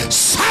Ghost.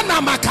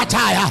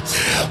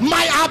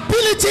 My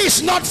ability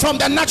is not from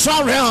the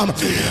natural realm.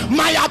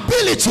 My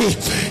ability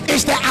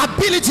is the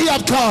ability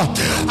of God.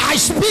 I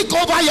speak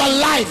over your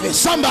life.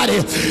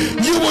 Somebody,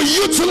 you will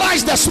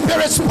utilize the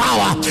Spirit's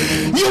power.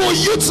 You will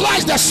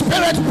utilize the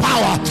Spirit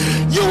power.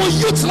 You will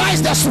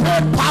utilize the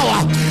Spirit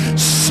power.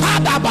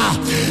 Sadaba,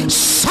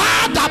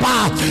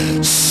 Sadaba,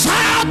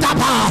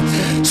 Sadaba,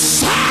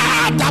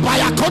 Sadaba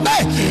Yakone,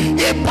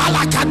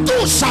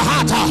 Ibalakadu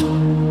Sahata.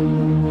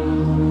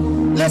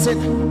 Listen,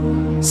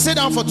 sit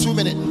down for 2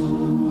 minutes.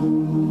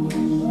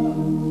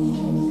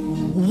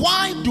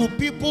 Why do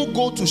people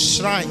go to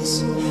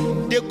shrines?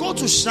 They go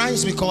to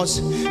shrines because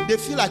they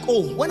feel like,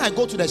 oh, when I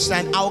go to the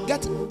shrine, I'll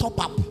get top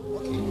up,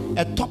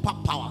 a top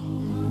up power.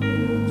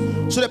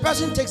 So the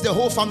person takes the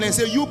whole family and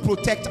says, you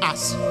protect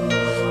us.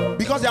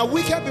 Because there are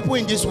wicked people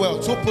in this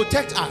world, so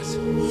protect us.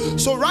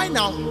 So right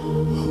now,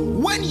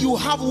 when you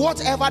have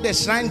whatever the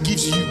shrine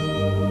gives you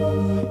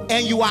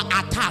and you are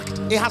attacked,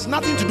 it has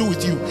nothing to do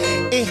with you.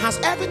 It has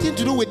everything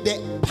to do with the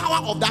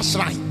power of that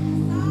shrine.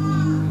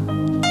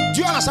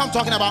 Do you understand what I'm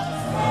talking about?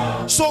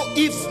 So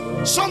if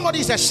somebody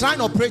is a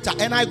shrine operator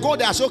and I go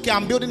there and say, okay,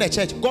 I'm building a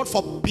church, God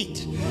forbid.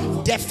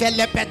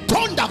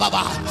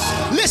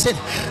 Listen,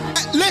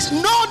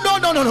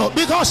 no,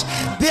 because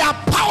their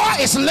power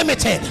is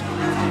limited.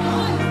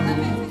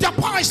 Their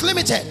power is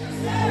limited.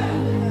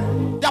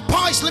 Their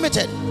power is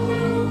limited.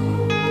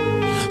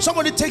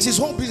 Somebody takes his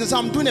whole business.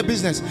 I'm doing a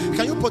business.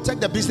 Can you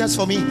protect the business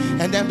for me?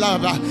 And then blah,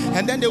 blah, blah.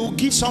 And then they will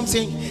give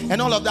something and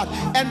all of that.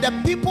 And the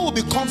people will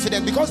be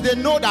confident because they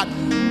know that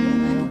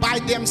by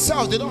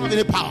themselves, they don't have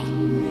any power.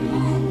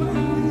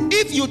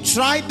 If you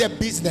try the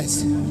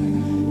business,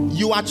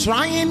 you are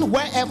trying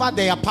wherever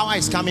their power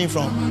is coming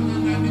from.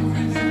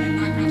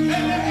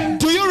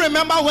 Do you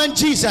remember when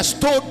Jesus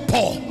told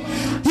Paul?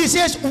 He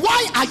says,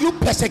 why are you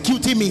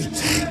persecuting me?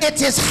 It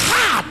is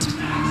hard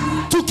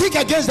to kick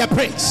against the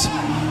pricks.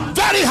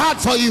 Very hard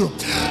for you.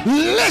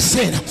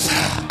 Listen,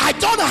 I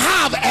don't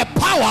have a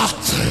power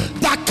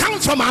that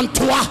comes from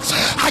Antua.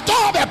 I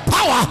don't have a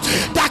power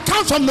that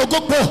comes from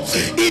Nogokpo.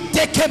 It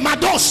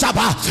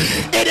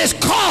is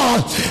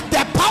called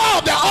the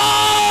power of the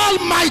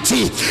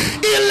Almighty.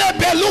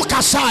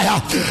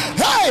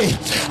 Hey,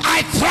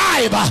 I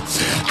thrive.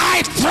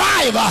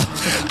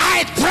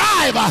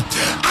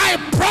 I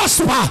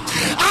prosper.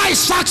 I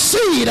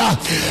succeed.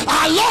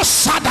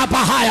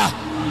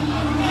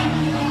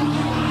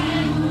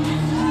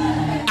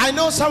 I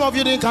know some of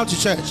you didn't come to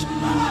church,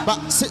 but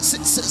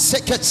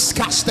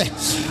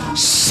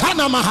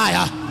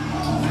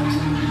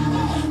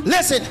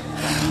listen,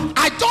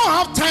 I don't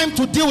have time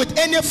to deal with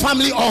any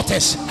family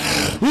altars.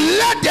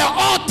 Let the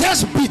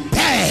altars be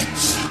there.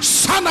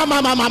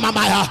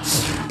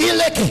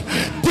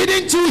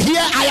 Didn't you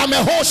hear? I am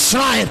a whole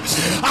shrine.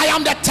 I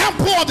am the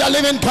temple of the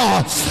living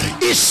God.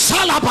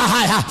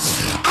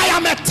 I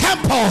am a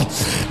temple,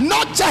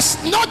 not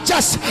just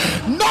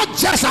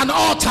an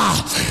altar.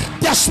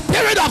 The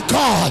Spirit of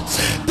God,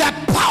 the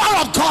power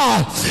of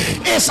God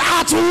is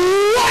at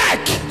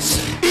work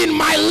in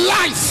my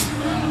life.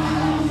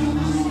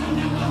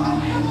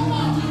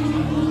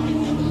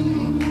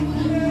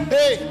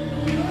 Hey,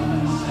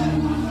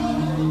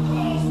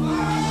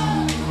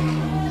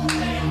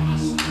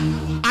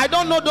 I don't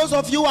don't know those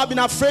of you who have been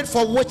afraid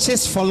for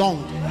witches for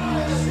long.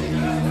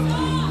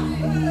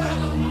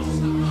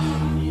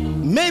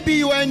 Maybe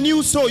you are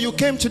new, so you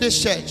came to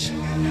this church.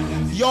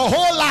 Your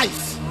whole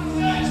life,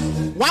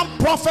 one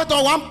prophet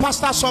or one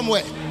pastor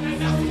somewhere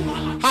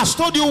has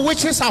told you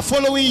witches are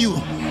following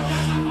you.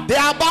 They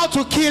are about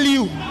to kill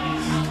you.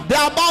 They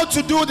are about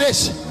to do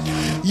this.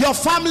 Your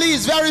family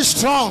is very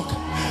strong.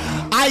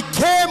 I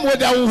came with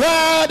the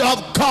word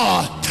of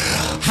God.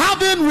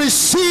 Having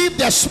received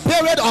the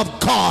Spirit of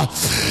God,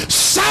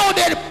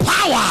 shouted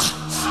power.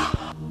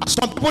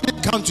 Some people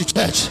didn't come to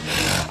church.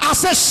 I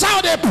said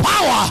shouted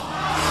power.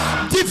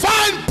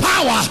 Divine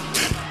power.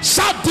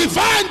 Shout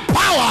divine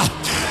power.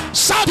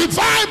 Shout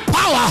divine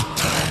power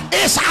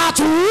is at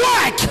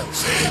work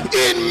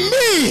in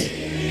me.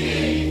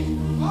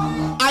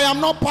 I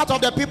am not part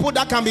of the people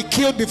that can be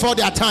killed before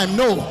their time.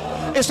 No,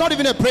 it's not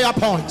even a prayer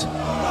point.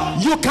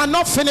 You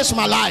cannot finish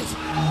my life.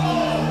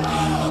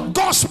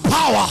 God's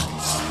power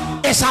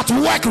is at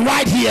work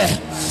right here.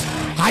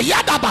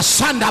 Ayada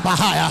basanda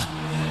bahaya.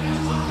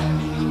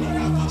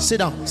 Sit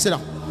down, sit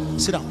down,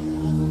 sit down,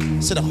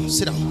 sit down,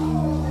 sit down.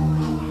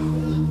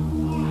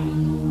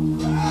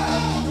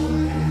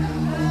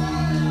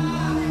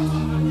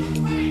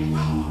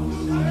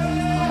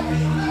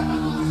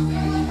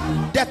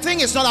 The thing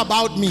is not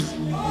about me.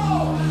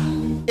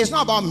 It's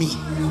not about me.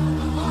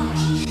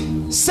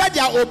 Said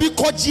ya obi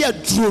koji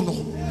eduro no.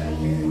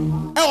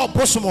 E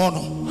obosomo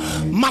no.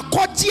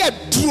 Makoji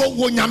eduro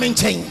wo nyame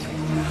nchen.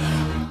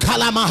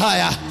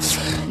 Kalamahaya.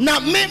 Na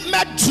me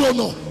meduro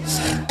no.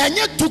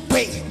 Enye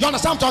tupe. You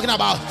understand what I'm talking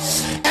about?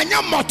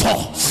 Enye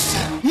moto.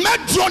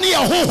 Meduro ni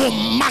hoho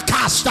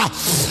makasta.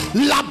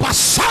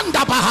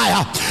 Labasanda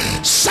bahaya.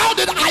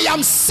 Shouted, I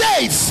am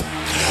safe.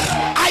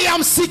 I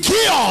am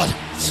secured.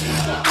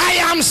 I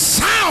am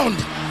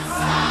sound.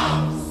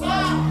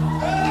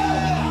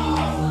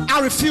 I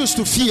refuse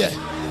to fear.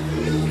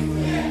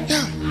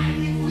 Yeah.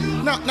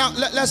 Now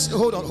let's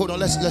hold on.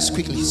 Let's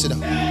quickly sit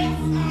down.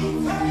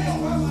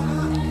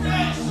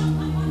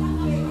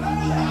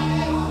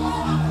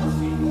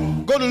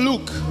 Go to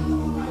Luke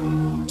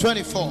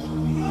 24.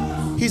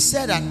 He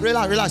said that.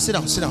 Relax. Sit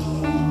down.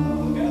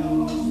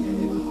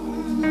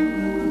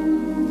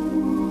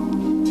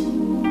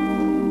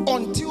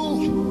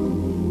 Until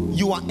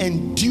you are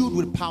endued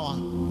with power,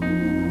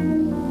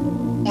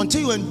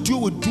 until you endure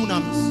with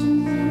dunamis.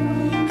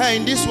 Hey,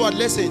 in this world,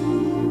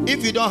 listen,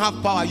 if you don't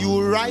have power, you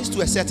will rise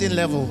to a certain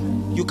level.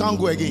 You can't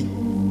go again,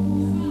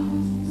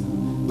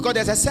 because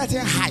there's a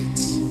certain height.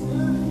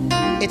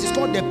 It is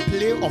called the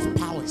play of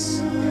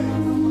powers.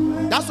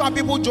 That's why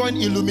people join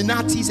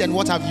Illuminatis and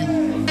what have you.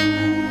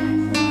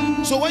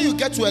 So when you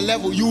get to a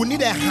level, you will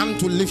need a hand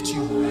to lift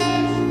you.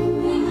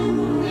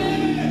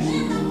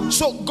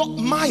 So God,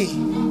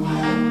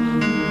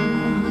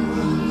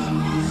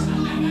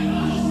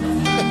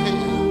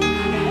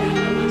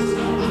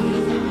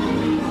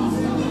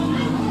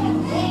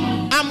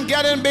 I'm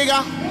getting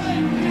bigger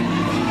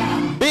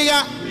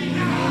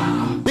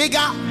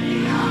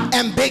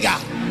and bigger.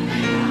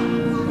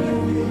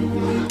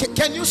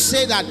 Can you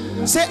say that?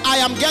 Say, I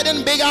am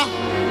getting bigger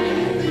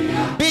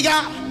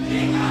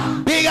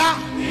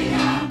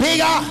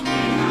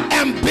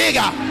and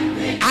bigger.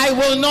 I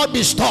will not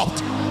be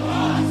stopped.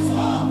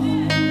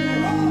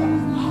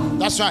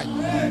 That's right.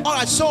 All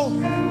right, so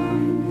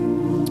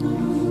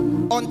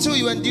until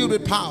you endure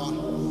with power.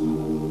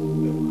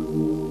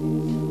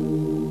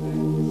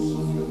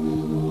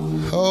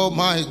 Oh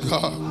my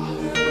God.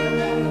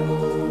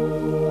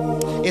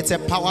 It's a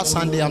power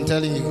Sunday, I'm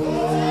telling you.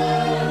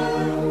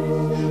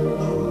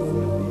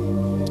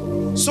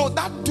 So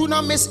that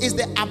dunamis is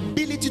the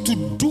ability to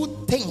do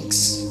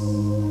things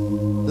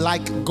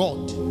like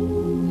God.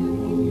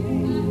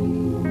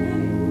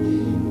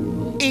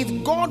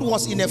 If God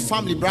was in a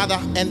family, brother,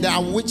 and there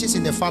are witches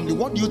in the family,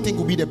 what do you think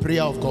will be the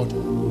prayer of God?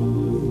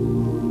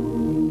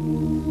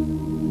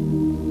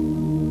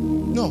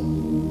 No.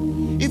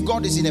 If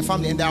God is in a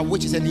family and there are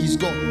witches and He is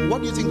God,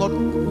 what do you think God?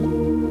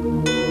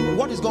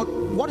 What is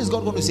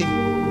God going to say?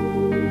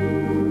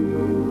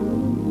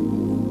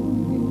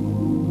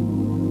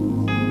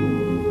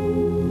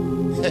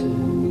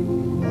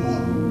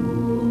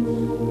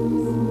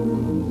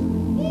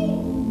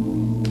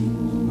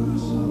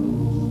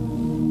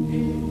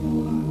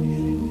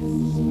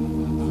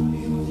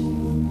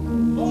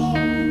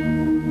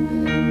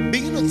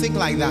 Begin to think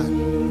like that.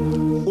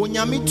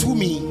 Onyami to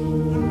me.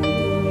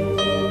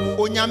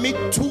 Onyami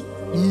to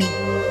me.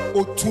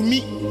 O to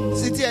me.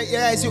 Siti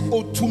ya esi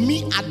o to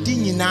me adi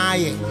nyina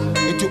ye.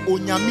 Eti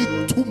onyami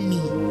to me.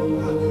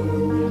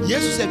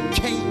 Jesus said,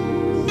 "Ken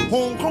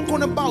hon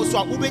konkon ba so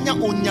a ubenya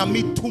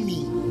onyami to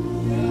me."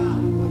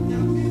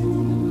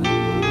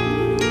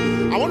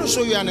 I want to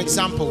show you an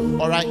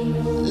example, all right?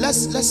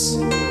 Let's go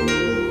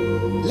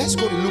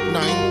to Luke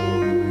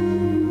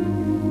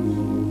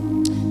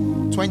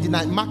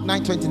 9:29. Mark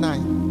 9:29.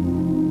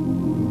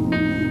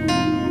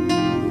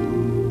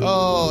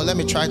 Oh, let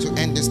me try to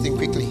end this thing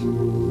quickly.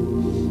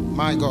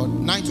 My God,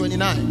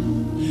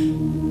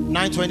 9:29.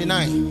 Mark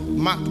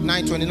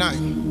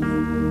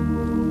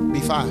 9:29. Be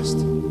fast.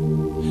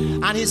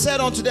 And he said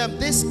unto them,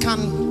 this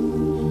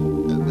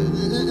can,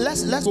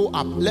 let's go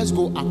up. Let's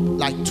go up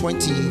like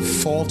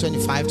 24,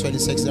 25,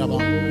 26 there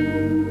about.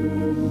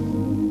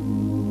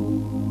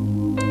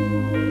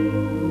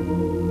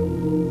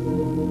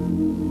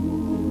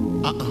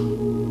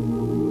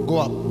 Go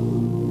up.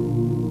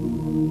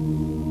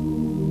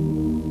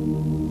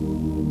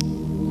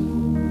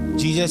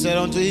 Jesus said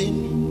unto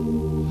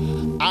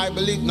him, I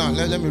believe. Now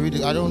let me read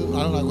it. I don't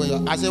like where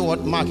you're. I said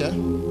what, Mark?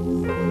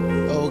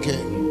 Okay.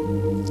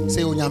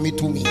 Say Onyami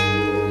to me.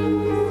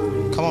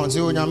 Come on, say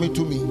Onyami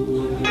to me.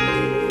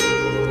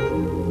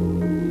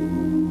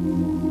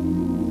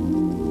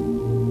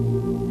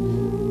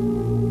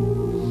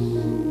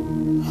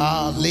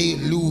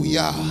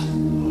 Hallelujah.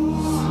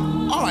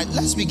 All right,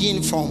 let's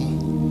begin from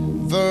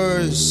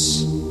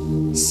verse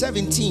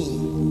 17.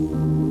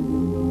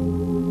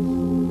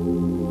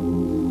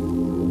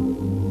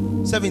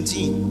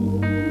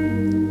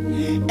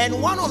 17.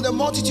 And one of the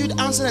multitude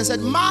answered and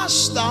said,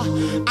 Master,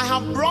 I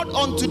have brought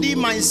unto thee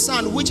my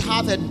son, which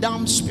hath a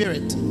dumb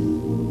spirit.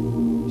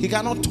 He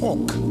cannot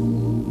talk.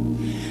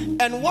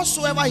 And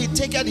whatsoever he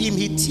taketh him,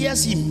 he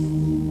tears him,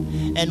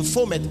 and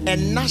foameth,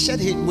 and gnasheth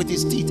him with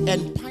his teeth,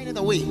 and pineth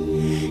away.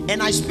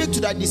 And I spake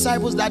to thy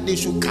disciples that they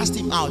should cast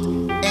him out,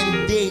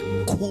 and they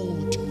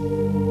could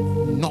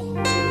not.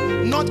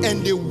 Not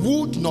and they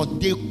would not,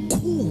 they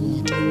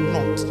could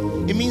not.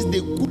 It means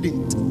they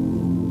couldn't.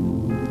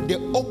 The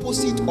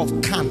opposite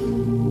of can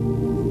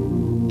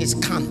is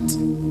can't.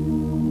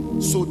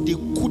 So they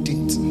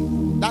couldn't.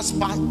 That's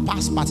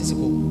past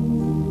participle.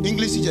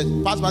 English teachers,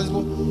 past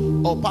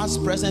participle or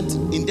past present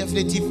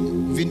indefinitive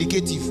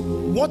vindicative.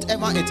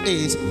 Whatever it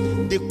is,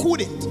 they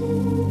couldn't.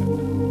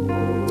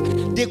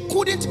 They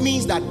couldn't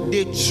means that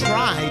they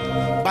tried,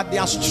 but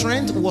their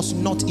strength was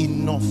not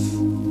enough.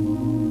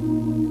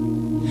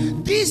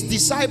 These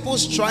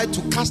disciples tried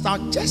to cast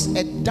out just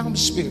a dumb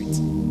spirit.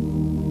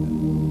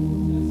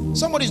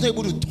 Somebody is not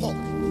able to talk,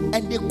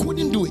 and they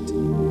couldn't do it.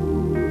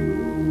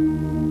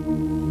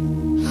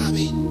 I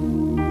mean,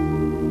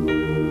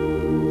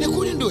 they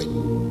couldn't do it.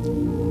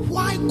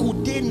 Why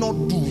could they not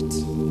do it?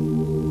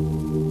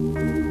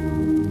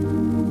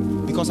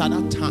 Because at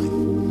that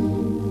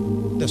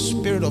time, the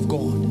Spirit of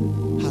God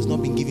has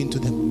not been given to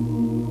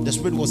them. The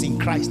Spirit was in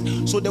Christ.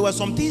 So there were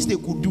some things they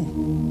could do.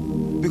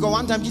 Because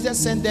one time Jesus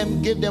sent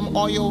them, gave them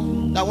oil,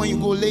 that when you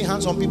go lay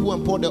hands on people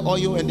and pour the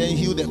oil and then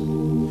heal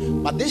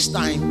them. But this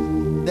time,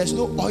 there's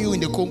no oil in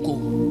the Congo.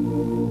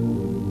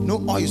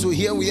 No oil. So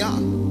here we are.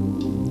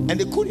 And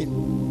they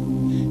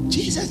couldn't.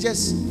 Jesus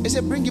they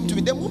said, bring him to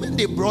me. The moment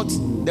they brought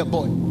the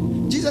boy,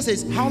 Jesus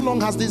says, how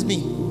long has this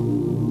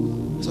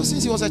been? So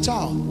since he was a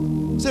child.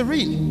 He said,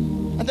 read.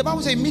 And the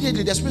Bible says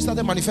immediately the Spirit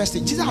started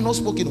manifesting. Jesus had not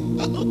spoken.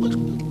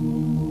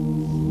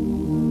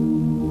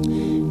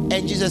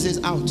 And Jesus says,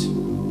 out.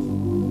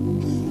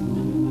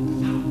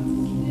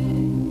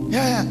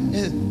 Yeah.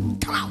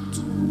 Come out.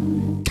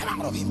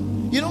 Come out of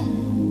him. You know?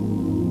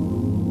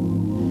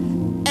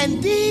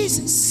 And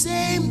these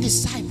same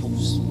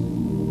disciples,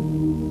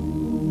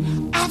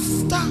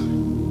 after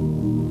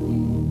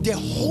the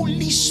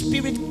Holy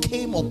Spirit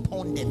came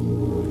upon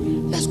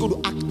them, let's go to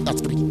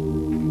Acts 3.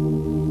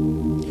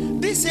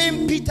 This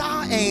same Peter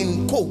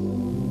and Co.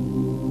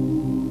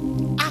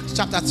 Acts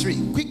chapter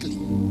 3, quickly.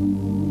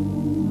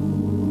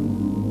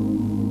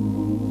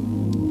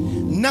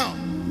 Now,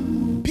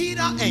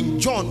 Peter and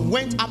John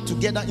went up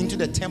together into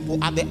the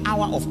temple at the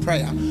hour of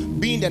prayer,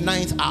 being the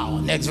 9th hour.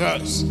 Next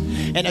verse.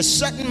 And a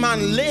certain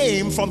man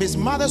lame from his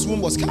mother's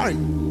womb was carried.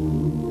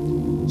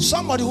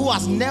 Somebody who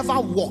has never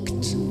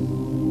walked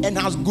and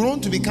has grown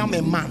to become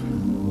a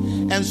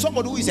man. And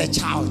somebody who is a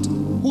child,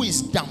 who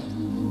is dumb.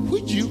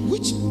 Which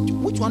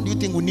one do you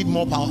think will need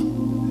more power?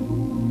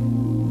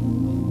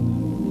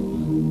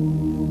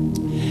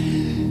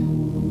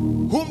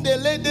 Whom they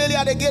laid daily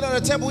at the gate of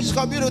the temple, which is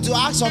called Beautiful, to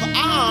ask of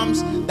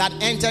alms, that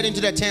entered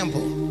into the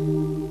temple.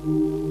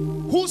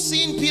 Who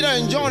seeing Peter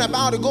and John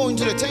about to go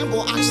into the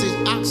temple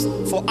asked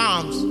for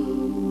alms.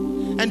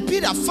 And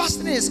Peter,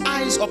 fastening his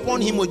eyes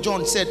upon him with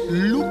John, said,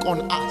 look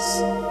on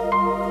us.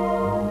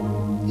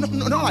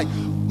 No, not like,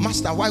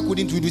 Master, why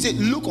couldn't we do it? He said,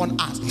 look on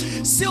us.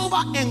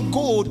 Silver and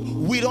gold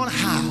we don't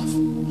have,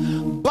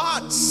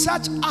 but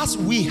such as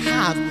we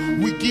have,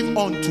 we give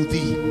unto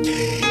thee.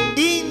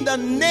 In the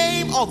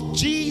name of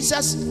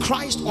Jesus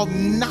Christ of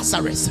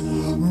Nazareth,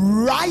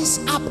 rise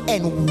up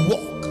and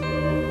walk.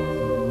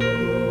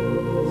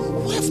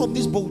 Where from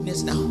this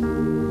boldness now?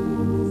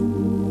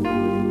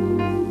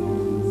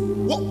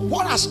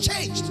 What has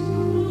changed?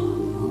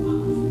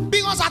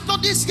 Because I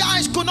thought these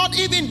guys could not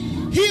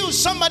even heal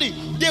somebody.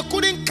 They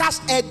couldn't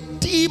cast a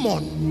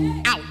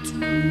demon out.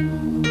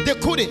 They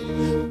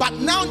couldn't. But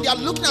now they are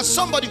looking at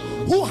somebody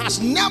who has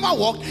never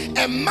walked,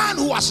 a man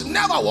who has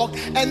never walked,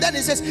 and then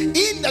it says,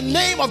 in the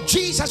name of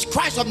Jesus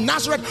Christ of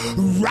Nazareth,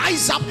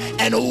 rise up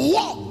and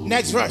walk.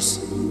 Next verse.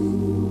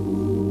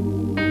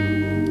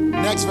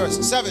 Next verse,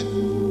 7.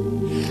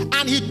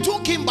 And he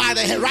took him by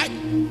the hand, right?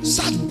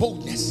 Such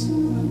boldness.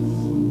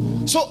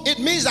 So it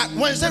means that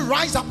when it said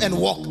rise up and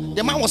walk,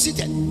 the man was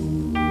seated.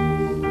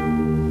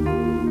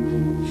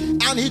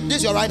 And this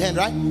is your right hand,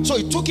 right? So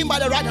he took him by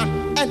the right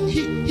hand and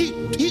he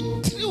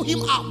threw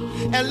him up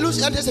and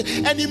loosed,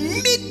 and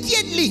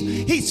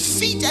immediately his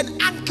feet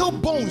and ankle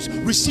bones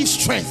received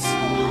strength.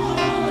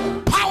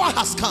 Power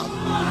has come.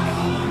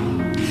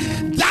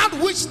 That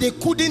which they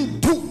couldn't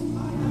do,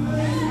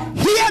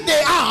 here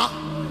they are,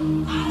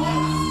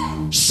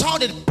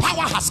 shouted,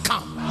 power has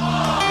come.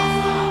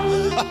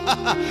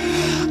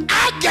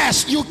 I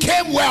guess you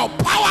came well.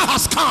 Power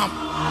has come.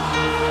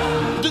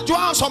 Do you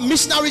have some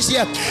missionaries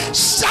here?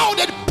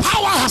 Shouted,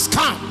 power has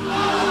come.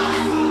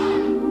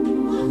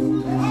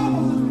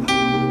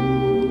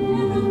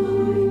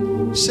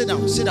 Sit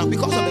down.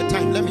 Because of the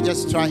time, let me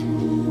just try.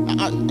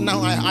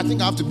 I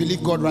think I have to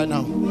believe God right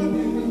now.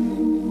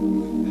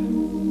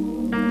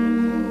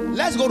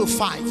 Let's go to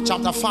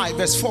chapter 5,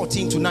 verse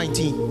 14 to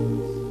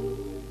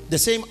 19. The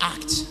same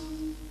act.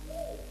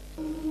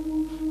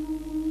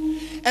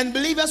 And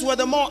believers were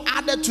the more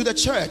added to the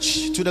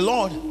church, to the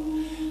Lord,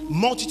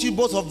 multitude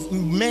both of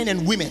men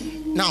and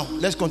women. Now,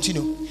 let's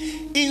continue.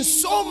 In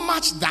so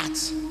much that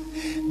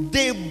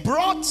they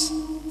brought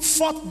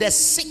forth the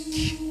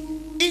sick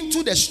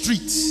into the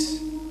streets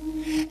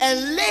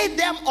and laid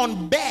them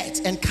on beds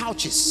and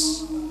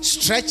couches.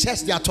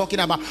 Stretchers they are talking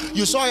about.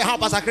 You saw how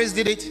Pastor Chris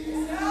did it?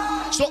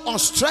 So on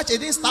stretch, it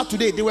didn't start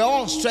today. They were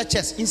all on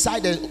stretchers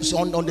inside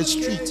on the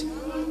street.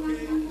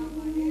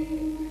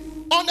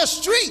 On the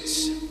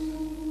street.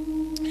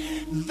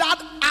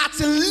 That at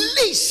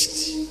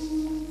least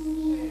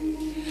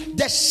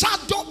the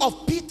shadow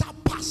of Peter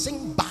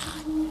passing by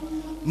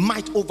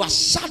might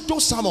overshadow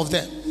some of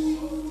them.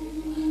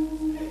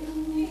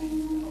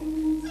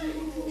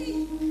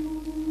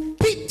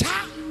 Peter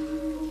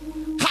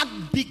had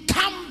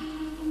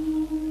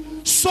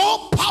become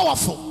so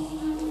powerful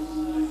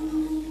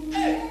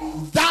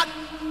that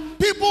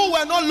people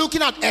were not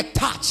looking at a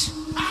touch,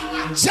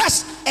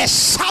 just a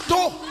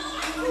shadow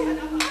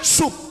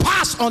should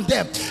pass on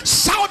them.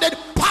 Shouted,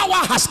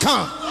 power has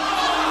come.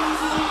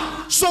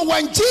 So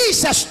when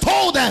Jesus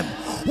told them,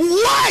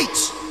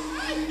 wait,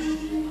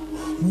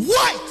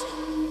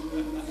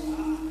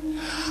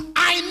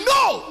 I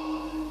know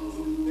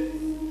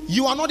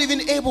you are not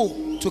even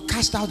able to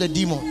cast out the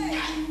demon.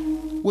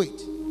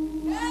 Wait,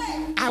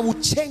 I will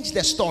change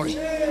the story.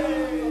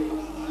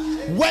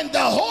 When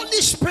the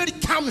Holy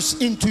Spirit comes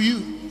into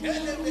you,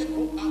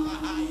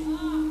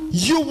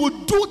 you will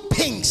do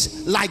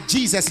things like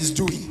Jesus is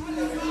doing.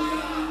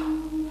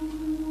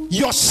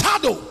 Your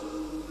shadow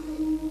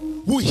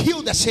will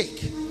heal the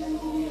sick.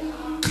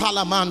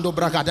 Kalamando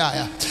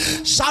Bragadaya.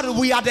 Shadow,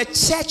 we are the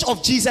church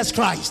of Jesus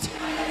Christ.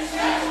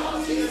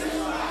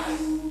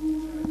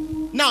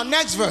 Now,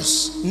 next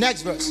verse.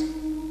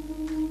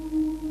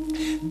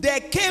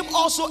 There came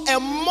also a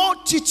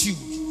multitude,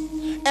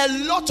 a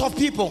lot of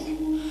people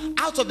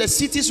out of the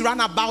cities ran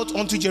about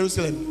unto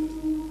Jerusalem,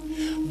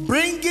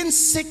 bringing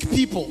sick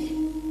people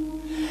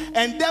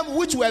and them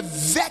which were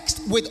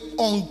vexed with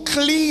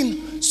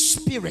unclean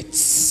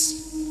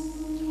spirits.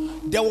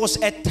 There was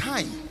a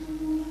time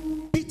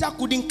Peter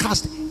couldn't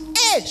cast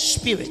a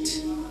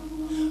spirit,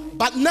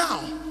 but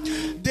now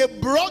they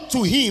brought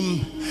to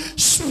him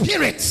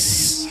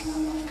spirits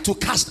to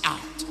cast out.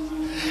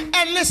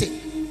 And listen,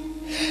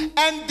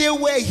 and they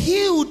were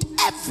healed,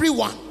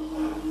 everyone.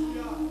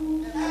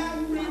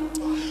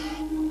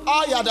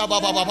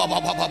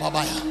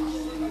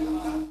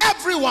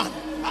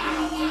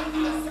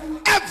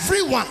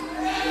 Everyone.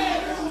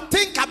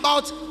 Think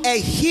about a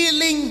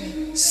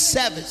healing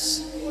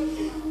service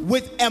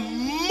with a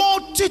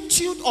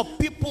multitude of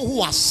people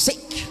who are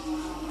sick.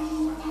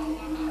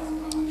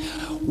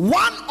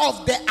 One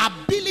of the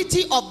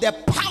ability of the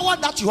power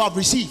that you have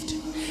received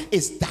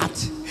is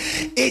that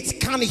it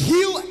can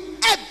heal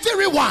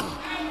everyone.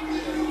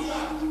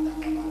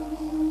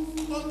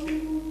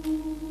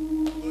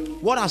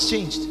 What has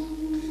changed?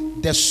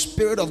 The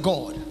Spirit of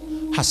God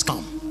has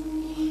come.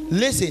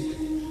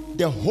 Listen,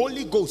 the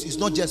Holy Ghost is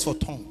not just for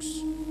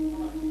tongues.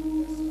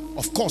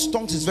 Of course,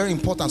 tongues is very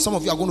important. Some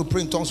of you are going to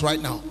pray in tongues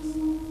right now.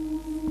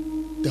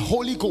 The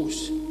Holy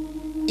Ghost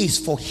is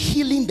for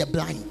healing the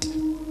blind.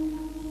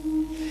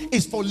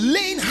 It's for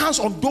laying hands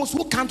on those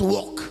who can't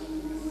walk,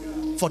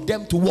 for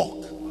them to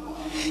walk.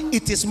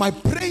 It is my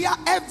prayer,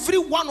 every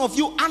one of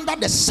you under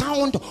the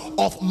sound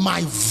of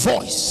my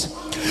voice,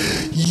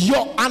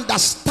 your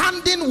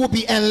understanding will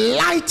be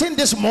enlightened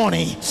this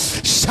morning.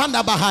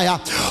 Shandabahaya,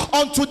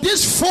 unto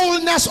this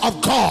fullness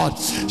of God.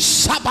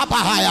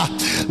 Shababahaya,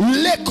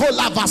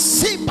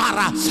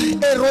 Lekolavasibara,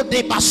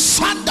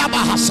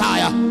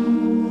 Erodebashandabahasaya.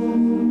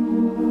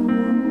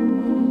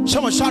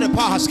 Someone shout, the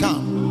power has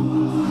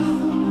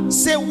come.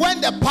 Say,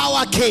 when the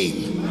power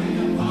came,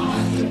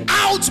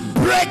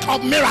 outbreak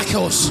of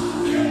miracles.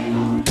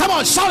 Come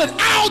on, shout it,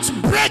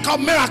 outbreak of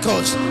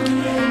miracles.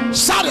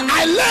 Shout it,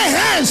 I lay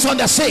hands on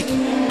the sick.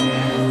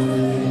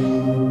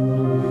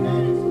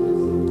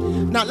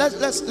 Now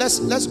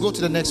let's go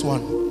to the next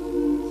one.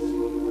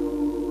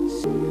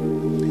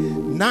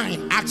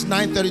 9, Acts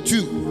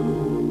 9:32.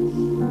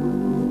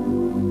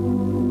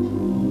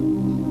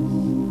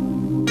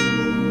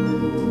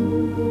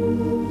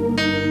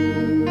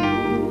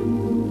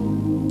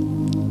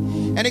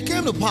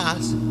 to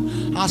pass,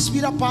 as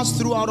Peter passed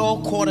throughout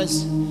all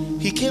quarters,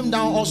 he came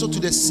down also to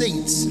the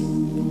saints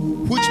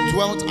which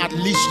dwelt at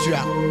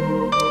Lydda.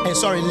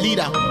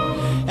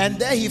 And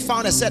there he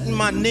found a certain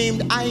man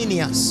named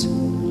Aeneas,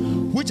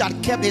 which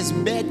had kept his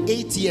bed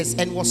 8 years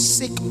and was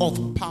sick of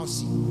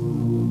palsy.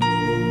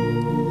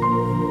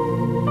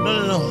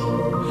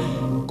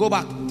 No. Go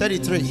back,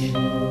 33.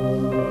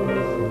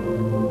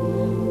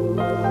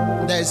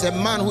 There is a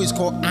man who is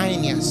called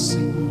Aeneas,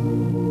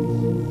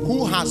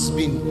 who has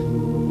been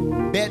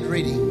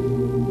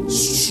bedridden,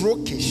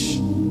 strokish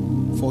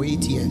for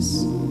 8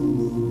 years.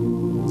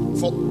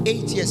 For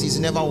 8 years he's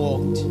never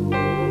walked.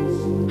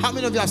 How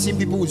many of you have seen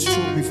people with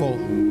stroke before?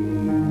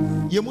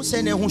 You must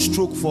say who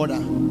stroke further.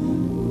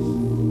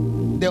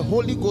 The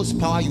Holy Ghost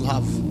power you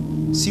have,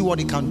 see what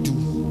it can do.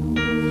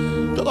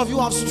 Those of you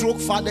who have stroke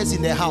fathers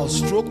in the house,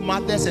 stroke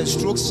mothers and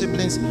stroke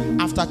siblings,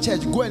 after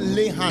church, go and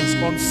lay hands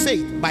on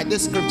faith by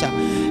this scripture.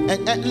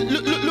 And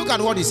look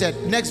at what he said.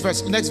 Next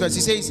verse.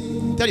 He says,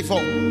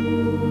 34.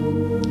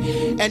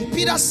 And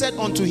Peter said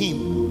unto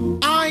him,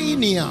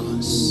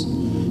 Aeneas,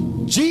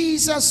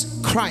 Jesus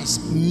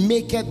Christ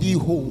maketh thee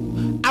whole.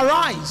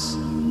 Arise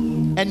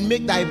and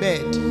make thy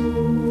bed.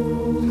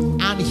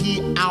 And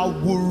he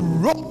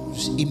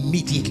arose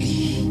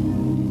immediately.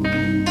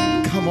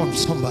 Come on,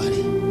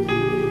 somebody.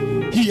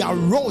 He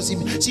arose.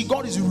 See,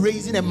 God is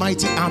raising a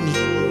mighty army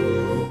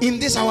in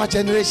this our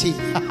generation.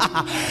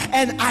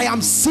 And I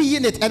am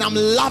seeing it, and I'm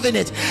loving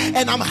it,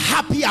 and I'm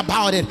happy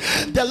about it.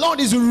 The Lord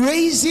is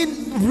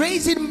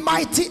raising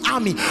mighty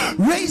army,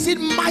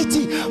 raising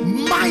mighty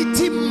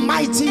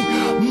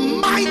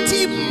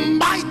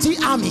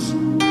army.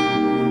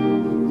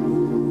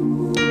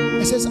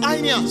 It says,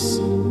 Aeneas,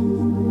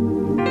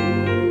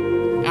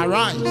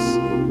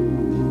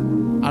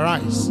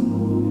 arise.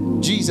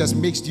 Jesus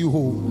makes you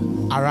whole.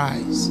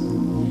 Arise.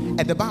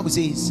 And the Bible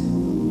says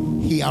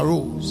he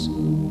arose.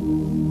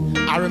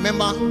 I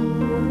remember,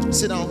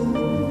 sit down.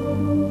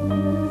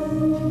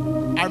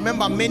 I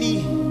remember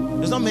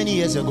it's not many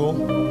years ago.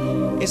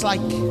 It's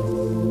like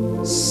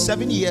 6,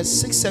 7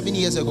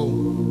 years ago.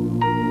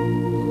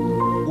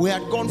 We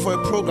had gone for a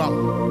program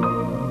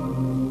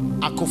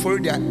at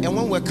Koforidua, and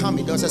when we were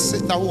coming, there was a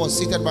sister who was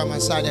seated by my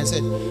side and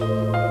said,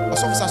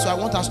 Officer, so I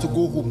want us to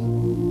go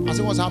home. I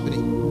said, what's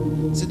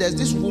happening? He said, there's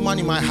this woman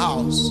in my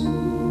house,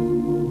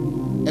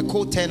 a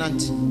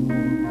co-tenant,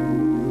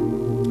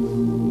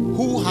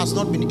 who has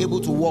not been able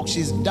to walk.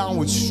 She's down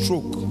with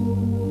stroke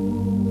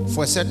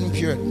for a certain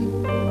period.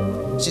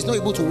 She's not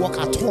able to walk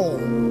at all.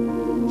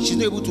 She's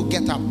not able to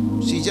get up.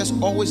 She's just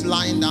always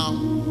lying down,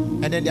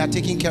 and then they are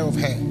taking care of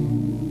her.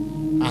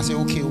 I said,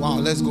 okay, wow,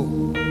 let's go.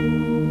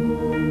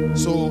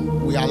 So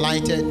we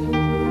alighted,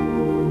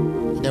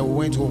 then we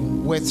went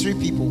home. We're 3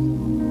 people,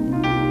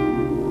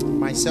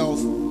 myself,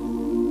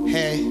 her,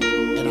 and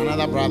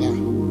another brother.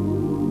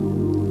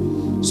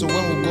 So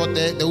when we got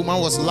there, the woman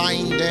was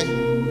lying there.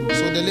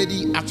 So the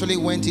lady actually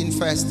went in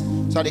first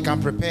so they can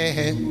prepare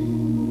her.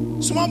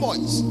 Small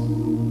boys.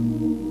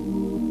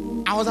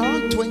 I was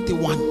around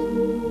 21.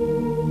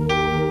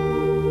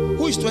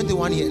 Who is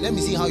 21 here? Let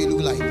me see how you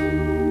look like.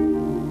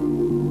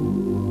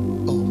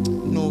 Oh,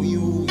 no,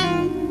 you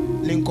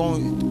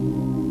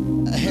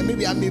Lincoln.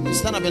 Maybe I may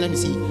stand up and let me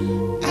see.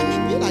 I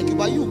may be like you,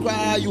 but you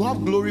cry, you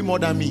have glory more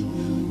than me.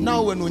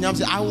 Now when Unyam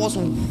said, I was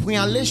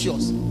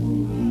malicious.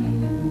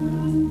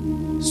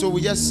 So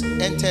we just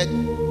entered,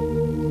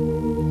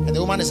 and the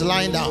woman is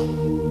lying down.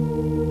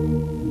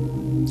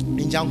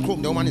 In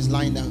Jankrum, the woman is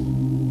lying down.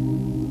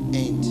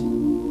 And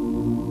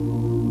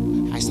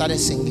I started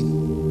singing.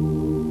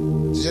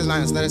 She just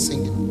lying and started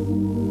singing.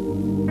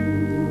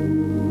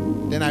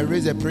 Then I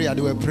raised a prayer,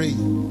 they were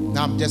praying.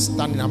 Now I'm just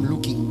standing, I'm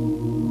looking.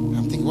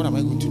 I'm thinking, what am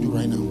I going to do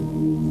right now?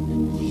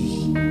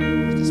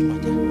 What does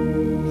matter?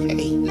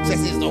 Hey, the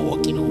chest is not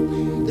working. Oh.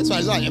 That's why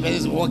it's not your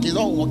business working. It's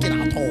not working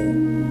at all.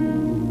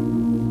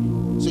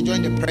 So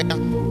during the prayer,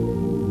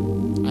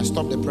 I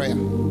stopped the prayer.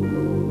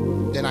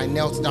 Then I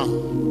knelt down.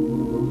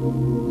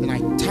 Then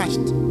I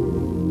touched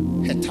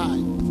her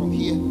thigh from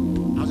here.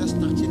 I was just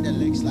touching the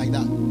legs like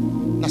that.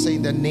 And I say,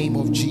 in the name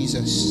of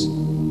Jesus,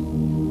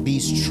 be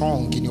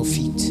strong in your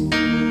feet.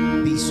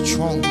 Be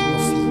strong in your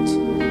feet.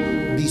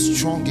 Be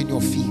strong in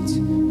your feet.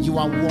 You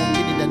are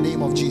walking in the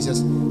name of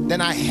Jesus.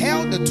 Then I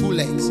held the 2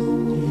 legs,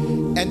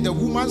 and the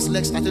woman's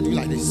legs started doing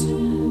like this.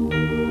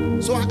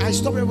 So I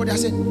stopped everybody. I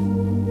said,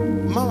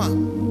 Mama,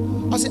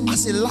 I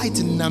said light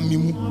in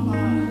Namimu.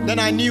 Then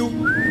I knew.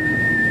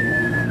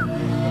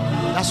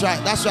 That's right.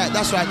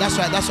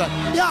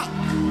 Yeah.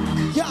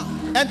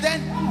 And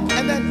then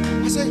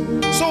I said,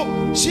 so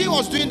she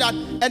was doing that,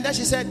 and then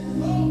she said,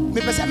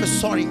 I'm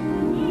sorry.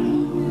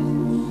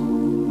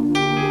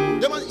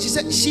 She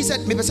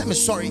said, I'm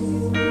sorry.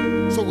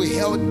 So we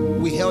held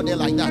her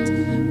like that.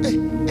 Hey.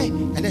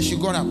 And then she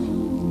got up.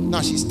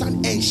 Now she's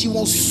standing, and she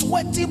was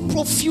sweating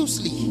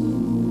profusely.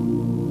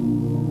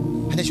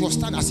 And then she was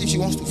standing as if she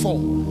wants to fall.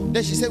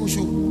 Then she said, we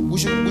should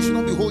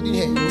not be holding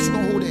her. We should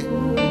not hold her.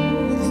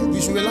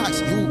 We should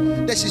relax.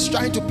 The that she's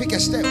trying to pick a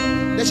step.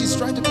 Then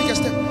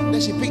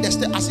she picked a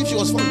step as if she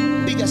was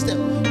falling. Pick a step.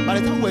 By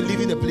the time we're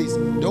leaving the place,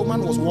 the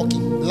woman was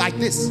walking like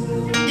this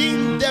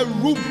in the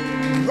room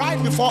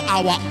right before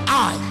our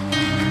eye.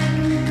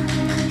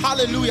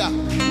 Hallelujah.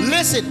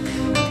 Listen,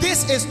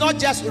 this is not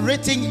just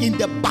written in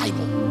the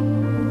Bible.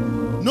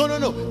 No.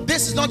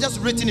 This is not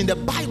just written in the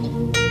Bible.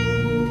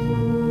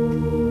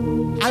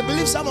 I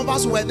believe some of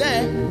us were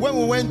there when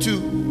we went to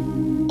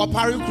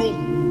Opari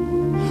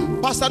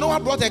Chrome. Pastor Noah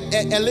brought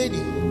a lady.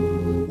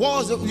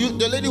 What was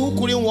the lady who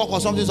couldn't walk or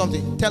something?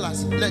 Tell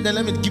us.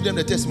 Let me give them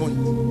the testimony.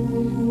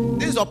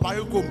 This is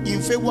Opari Chrome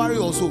in February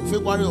also.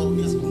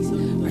 Yes,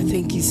 I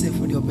thank you, sir,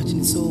 for the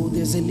opportunity. So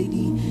there's a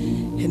lady,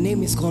 her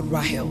name is called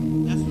Rahel.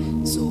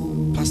 So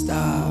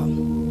Pastor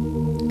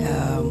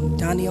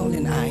Daniel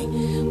and I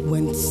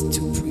went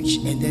to preach,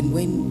 and then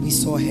when we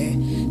saw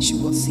her, she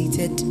was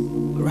seated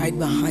right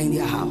behind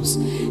their house.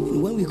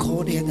 And when we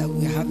called her that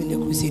we were having a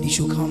crusade, she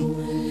should come,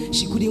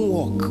 she couldn't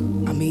walk.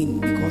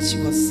 Because she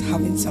was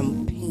having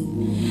some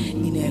pain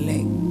in her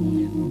leg.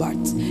 But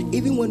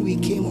even when we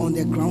came on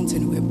the ground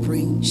and we were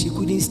praying, she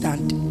couldn't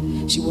stand.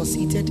 She was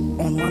seated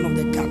on one of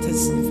the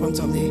gutters in front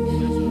of the.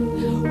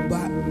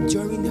 But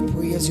during the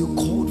prayers, you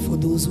called for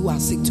those who are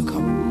sick to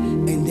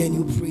come, and then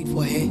you prayed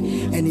for her,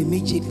 and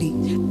immediately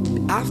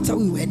after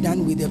we were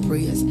done with the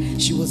prayers,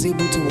 she was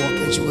able to walk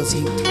and she was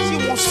healed. She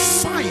was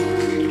fine.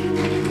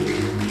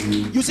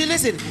 You see,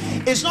 listen,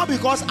 it's not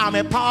because I'm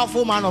a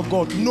powerful man of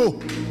God. No.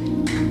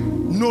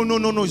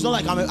 It's not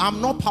like I'm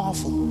not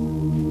powerful.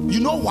 You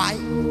know why?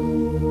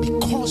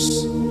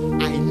 Because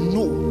I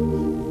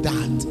know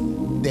that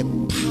the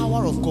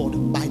power of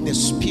God by the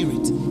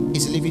Spirit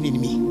is living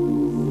in me.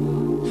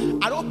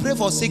 I don't pray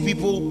for sick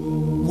people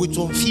with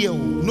some fear.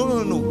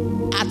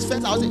 No. At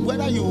first, I was saying,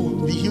 whether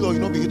you be healed or you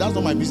not be healed, that's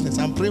not my business.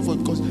 I'm praying for you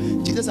because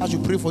Jesus said I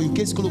should pray for you.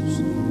 Case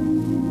closed.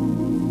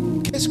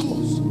 Case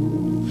closed.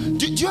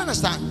 Do you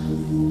understand?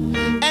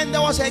 And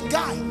there was a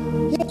guy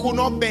who could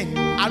not bend.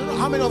 I don't know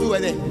how many of you were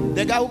there.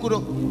 The guy who could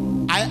not.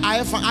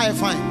 I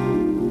find.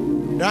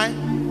 Right?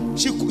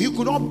 He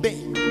could not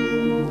bend.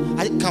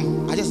 I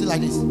just did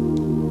like this.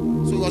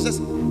 So he was just,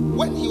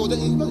 when he was there,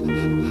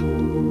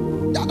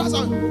 that's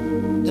how.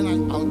 Then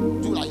I'll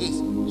do like this.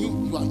 You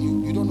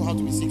don't know how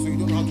to be sick, so you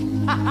don't know how to.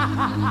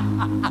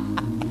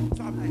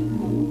 So I'm like,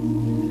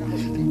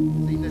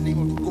 in the name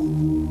of God.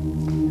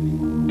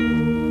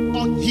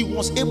 He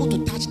was able to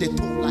touch the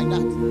toe like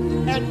that.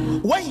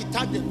 And when he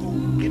touched the toe,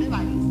 he did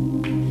like this.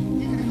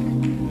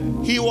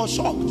 He was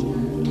shocked.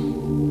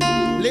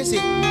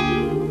 Listen,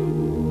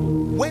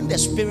 when the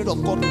Spirit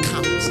of God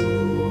comes,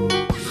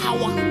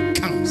 power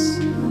comes.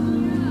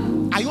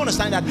 Are you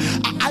understand that?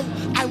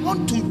 I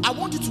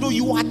want you to know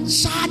you are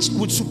charged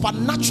with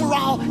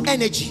supernatural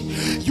energy.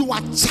 You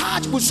are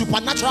charged with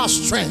supernatural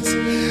strength.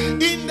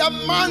 In the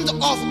month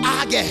of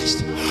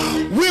August,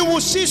 we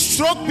will see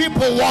stroke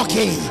people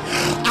walking.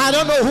 I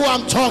don't know who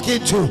I'm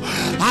talking to.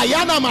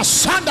 Ayana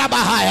Masanda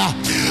Bahaya.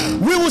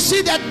 We will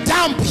see the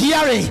dumb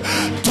hearing,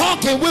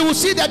 talking. We will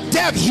see the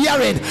deaf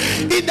hearing.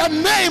 In the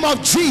name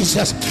of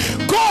Jesus,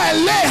 go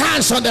and lay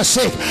hands on the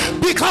sick,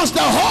 because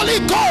the Holy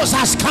Ghost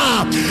has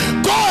come.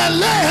 Go and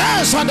lay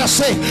hands on the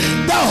sick.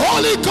 The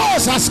Holy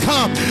Ghost has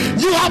come.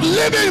 You have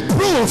living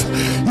proof.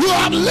 You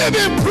have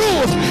living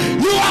proof.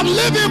 You have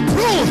living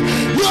proof.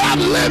 You have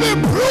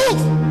living proof.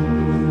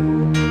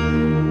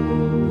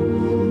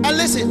 And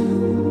listen,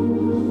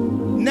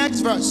 next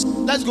verse.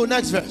 Let's go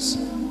next verse.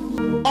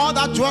 All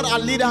that dwelt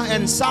at Lydda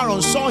and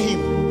Saron saw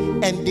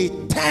him, and they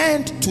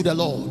turned to the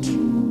Lord.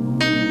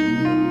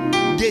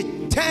 They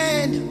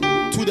turned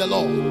to the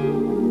Lord.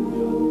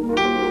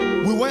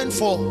 We went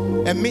for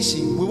a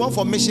mission. We went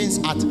for missions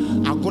at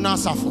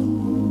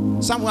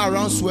Anagkazo, somewhere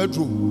around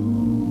Swedru.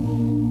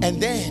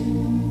 And then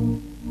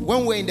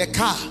when we were in the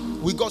car,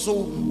 we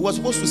were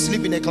supposed to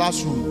sleep in a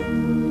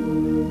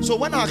classroom. So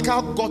when our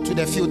car got to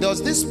the field, there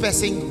was this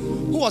person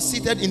who was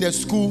seated in the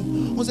school.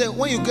 Who said,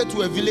 when you get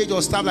to a village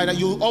or stuff like that,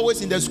 you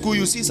always in the school,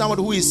 you see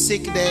somebody who is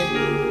sick there,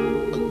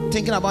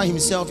 thinking about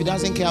himself. He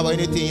doesn't care about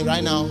anything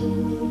right now.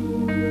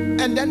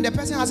 And then the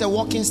person has a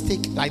walking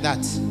stick like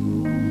that.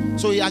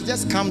 So he has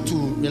just come to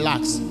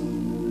relax.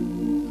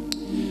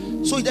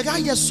 So the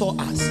guy just saw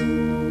us.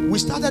 We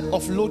started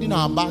offloading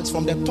our bags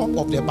from the top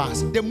of the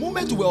bus. The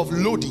moment we were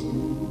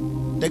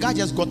offloading, the guy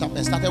just got up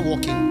and started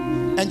walking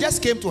and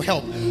just came to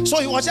help. So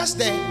he was just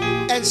there,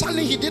 and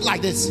suddenly he did like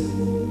this.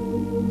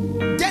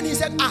 Then he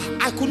said,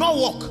 I could not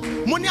walk.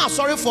 Money, I'm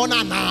sorry for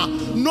now.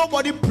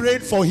 Nobody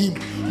prayed for him.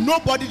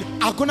 Nobody.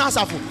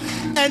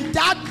 And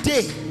that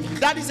day,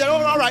 that is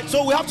all right.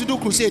 So we have to do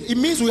crusade. It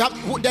means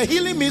the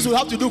healing means we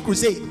have to do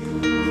crusade.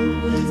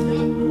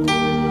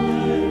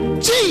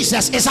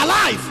 Jesus is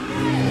alive.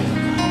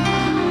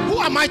 Who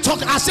am I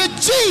talking? I said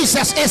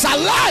Jesus is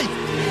alive.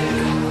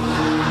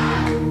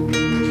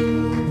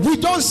 We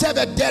don't serve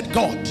a dead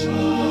God.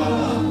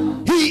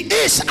 He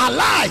is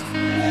alive.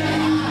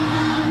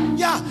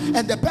 Yeah,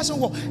 and the person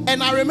walked.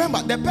 And I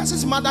remember the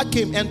person's mother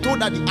came and told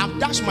Daddy, I've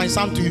dashed my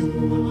son to you.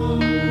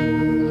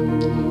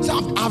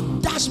 So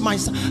I've dashed my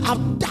son.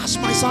 I've dashed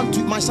my son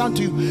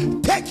to you.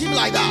 Take him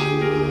like that.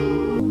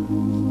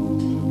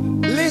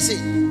 Listen,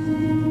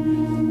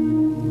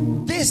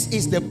 this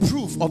is the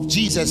proof of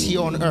Jesus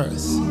here on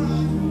earth.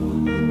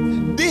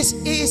 This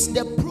is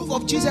the proof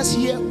of Jesus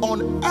here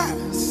on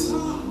earth.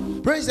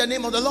 Praise the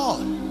name of the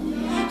Lord.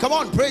 Come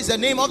on, praise the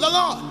name of the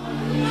Lord.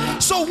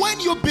 So when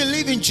you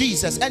believe in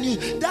Jesus, and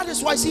that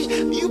is why, see,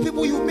 you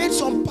people, you made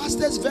some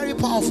pastors very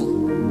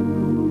powerful.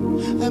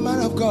 A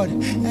man of God,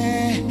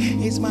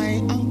 it's my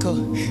uncle,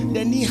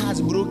 the knee has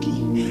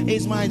broken.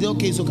 It's my,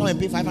 okay, so come and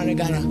pay 500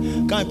 Ghana,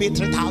 come and pay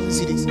 3,000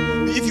 cities.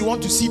 If you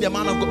want to see the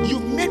man of God,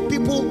 you've made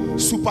people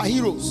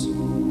superheroes.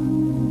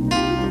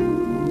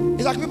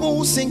 It's like people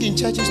who sing in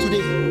churches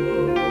today.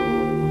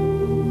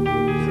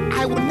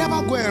 I would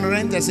never go and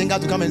rent a singer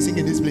to come and sing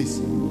in this place.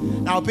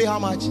 Now I'll pay how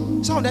much?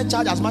 Some of them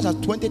charge as much as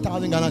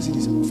 20,000 Ghana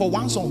cedis for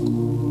one song.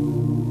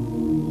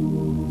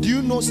 Do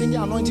you know singing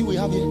anointing we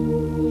have here?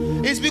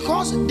 It's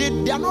because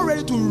they are not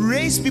ready to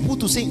raise people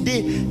to sing.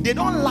 They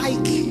don't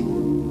like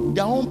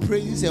their own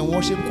praises and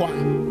worship choir.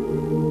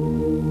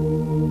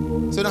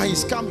 So now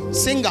he's coming,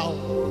 sing out.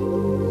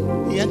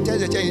 He enters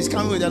the church, he's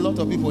coming with a lot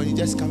of people, and he's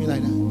just coming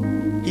like that.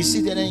 He's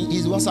sitting and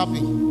he's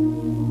WhatsApping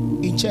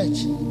in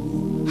church.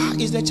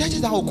 It's the churches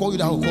that will call you,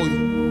 No.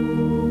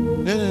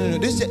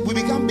 We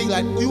become big,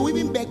 like we will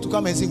even beg to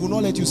come and sing. We'll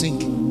not let you sing.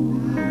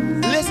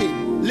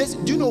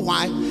 Listen. Do you know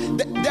why?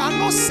 There are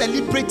no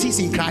celebrities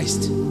in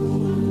Christ.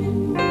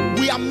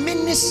 We are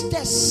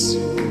ministers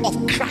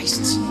of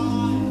Christ.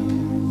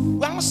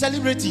 We are not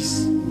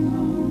celebrities.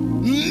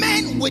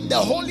 Men with the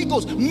Holy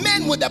Ghost,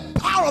 men with the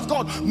power of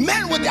God,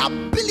 men with the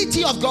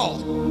ability of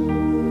God.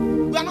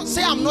 We are not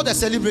saying I'm not a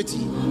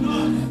celebrity.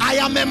 I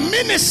am a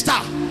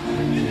minister.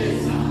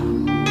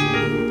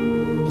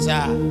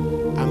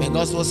 I'm a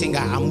gospel singer.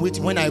 I'm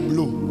waiting when I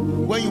blow.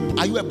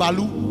 Are you a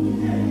balu?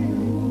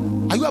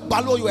 Are you a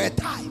balu or you are a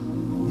tie?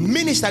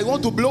 Minister, you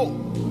want to blow?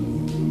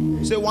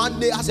 Say one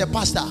day as a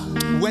pastor,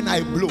 when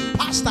I blow.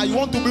 Pastor, you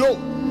want to blow?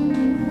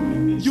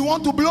 You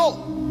want to blow?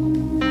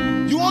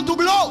 You want to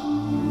blow?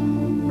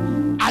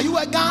 Are you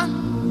a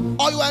gun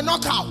or you are a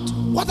knockout?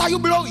 What are you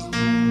blowing?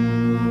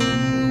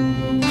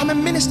 I'm a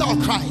minister of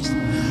Christ.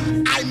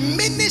 I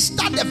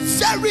minister the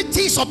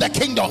verities of the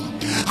kingdom.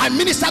 I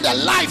minister the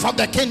life of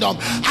the kingdom.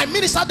 I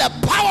minister the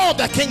power of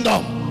the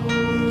kingdom.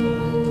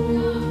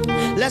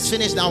 Let's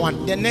finish that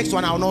one. The next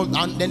one,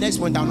 the next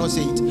point, I'll not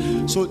say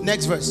it. So,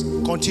 next verse,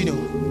 continue.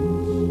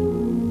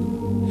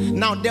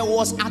 Now, there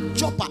was at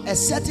Joppa a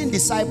certain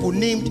disciple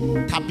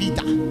named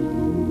Tabitha,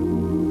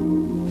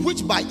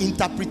 which by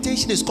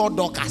interpretation is called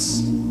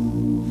Dorcas.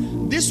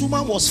 This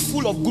woman was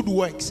full of good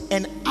works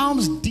and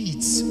alms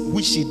deeds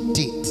which she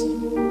did.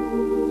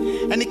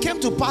 And it came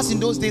to pass in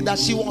those days that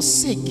she was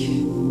sick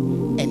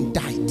and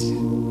died,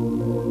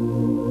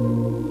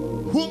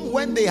 whom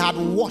when they had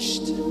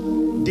washed,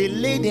 they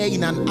laid her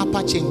in an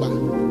upper chamber.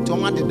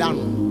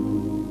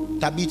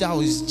 Tabitha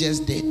was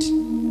just dead.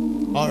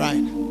 All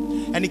right.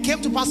 And it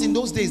came to pass in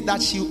those days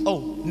that she,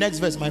 next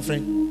verse, my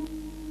friend.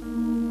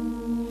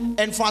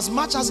 And for as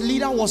much as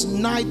Lydda was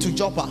nigh to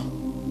Joppa,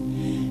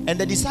 and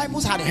the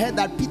disciples had heard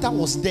that Peter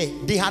was there,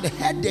 they had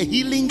heard the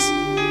healings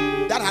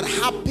that had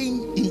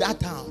happened in that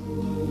town.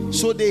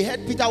 So they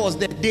heard Peter was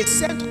there. They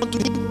sent unto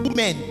him 2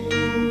 men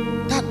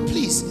that,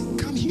 please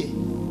come here.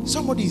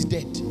 Somebody is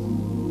dead.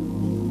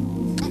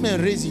 Come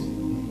and raise him.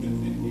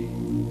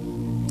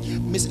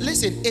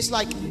 Listen, it's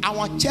like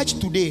our church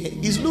today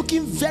is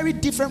looking very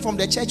different from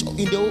the church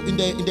in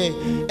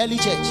the early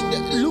church.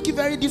 They're looking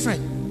very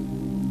different.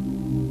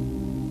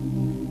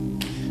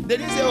 They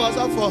didn't say what's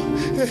up for.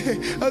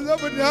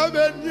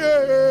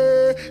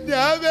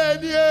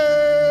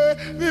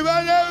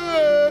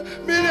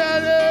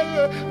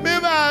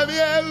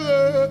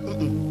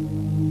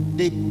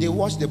 They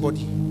wash the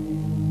body.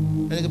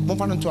 And they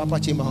bump into upper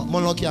chamber.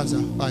 Monarchy answer.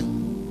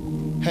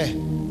 Hey,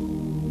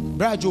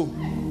 Brajo,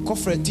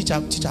 Kofre,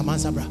 teacher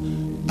Mansabra.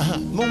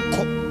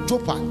 Monko,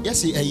 Jopa,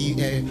 yes,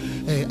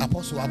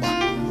 Apostle Abba.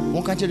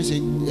 One can tell you say,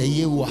 a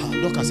year,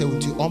 Doctor say,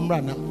 with you,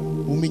 Ombrana,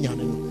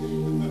 Uminyan.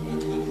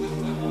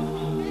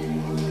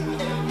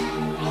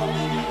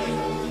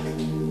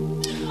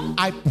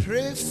 I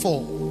pray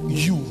for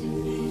you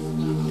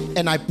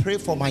and I pray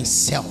for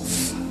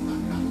myself.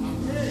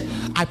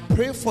 I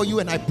pray for you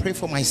and I pray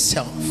for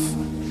myself.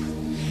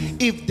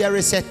 If there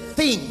is a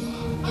thing,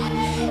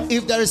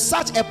 if there is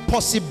such a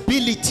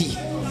possibility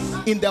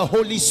in the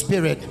Holy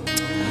Spirit,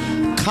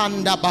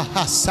 Kanda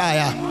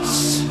Bahasaya,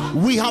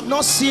 we have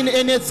not seen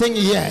anything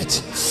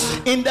yet.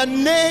 In the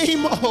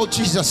name of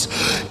Jesus,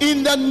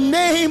 in the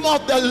name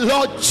of the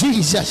Lord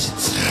Jesus,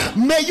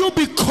 may you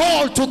be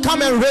called to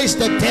come and raise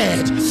the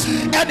dead.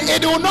 And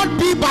it will not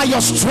be by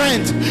your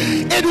strength,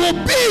 it will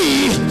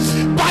be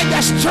by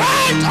the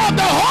strength of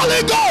the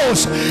Holy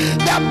Ghost,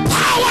 the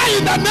power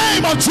in the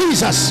name of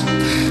Jesus.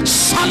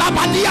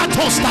 Salabalia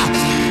Tosta,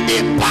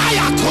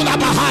 Ibaya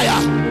Kolabahaya.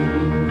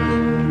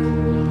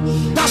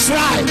 That's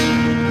right.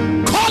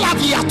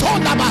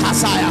 Kolabiatonda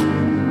Bahasaya.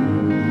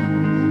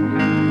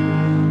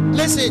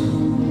 Listen,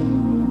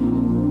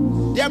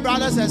 dear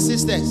brothers and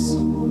sisters,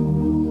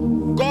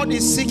 God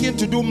is seeking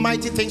to do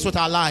mighty things with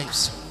our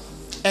lives.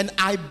 And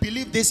I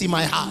believe this in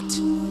my heart.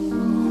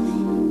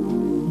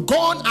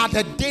 Gone are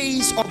the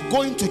days of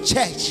going to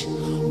church,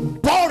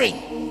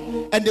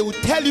 boring, and they will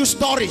tell you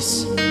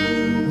stories.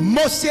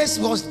 Moses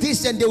was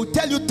this, and they will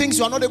tell you things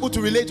you are not able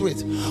to relate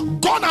with.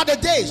 Gone are the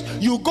days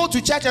you go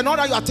to church and all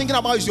that you are thinking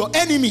about is your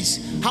enemies,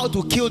 how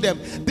to kill them.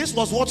 This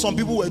was what some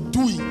people were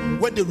doing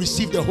when they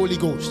received the Holy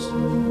Ghost.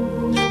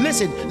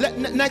 Listen,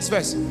 next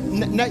verse.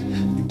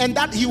 And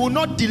that he will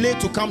not delay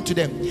to come to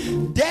them.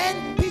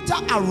 Then Peter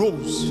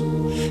arose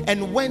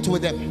and went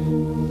with them.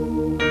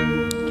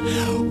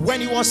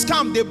 When he was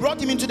come, they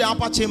brought him into the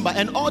upper chamber,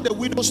 and all the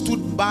widows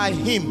stood by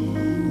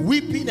him,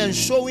 weeping and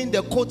showing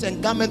the coat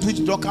and garment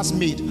which Dorcas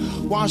made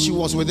while she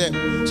was with them.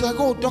 So I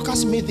go,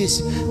 Dorcas made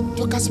this.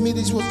 Dorcas made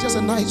this. She was just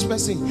a nice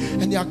person,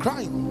 and they are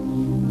crying.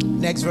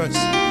 Next verse.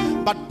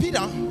 But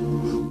Peter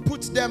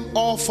put them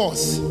all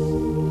forth.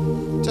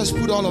 Just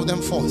put all of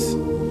them forth.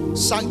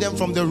 Sacked them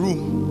from the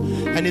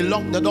room, and he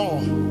locked the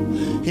door.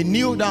 He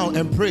kneeled down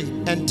and prayed,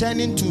 and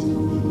turning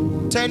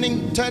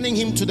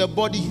him to the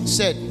body,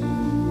 said,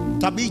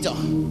 Tabitha,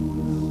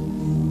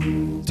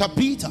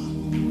 Tabitha,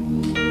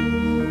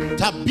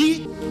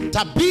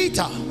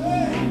 Tabitha,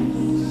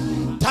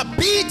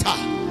 Tabitha,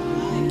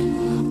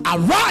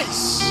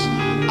 arise.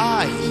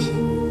 Maya.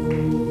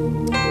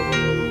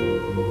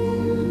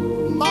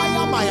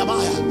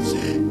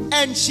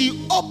 And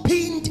she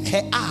opened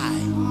her eye,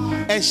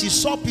 and she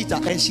saw Peter,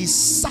 and she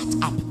sat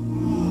up.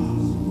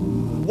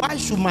 Why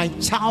should my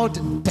child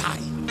die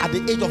at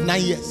the age of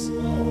 9 years?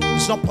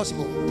 It's not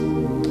possible.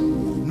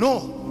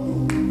 No.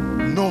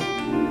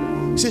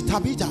 Say,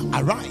 Tabitha,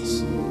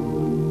 arise.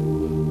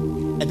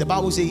 And the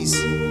Bible says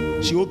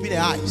she opened her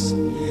eyes.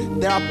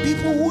 There are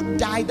people who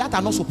die that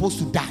are not supposed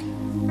to die.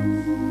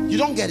 You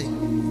don't get it.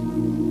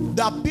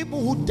 There are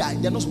people who die,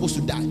 they're not supposed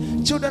to die.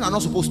 Children are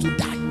not supposed to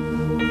die.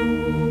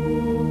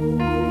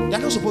 They're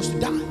not supposed to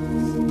die.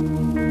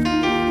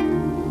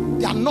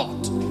 They are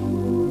not.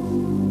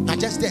 And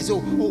just there,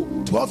 so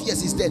 12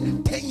 years is dead,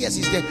 10 years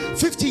is dead,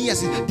 15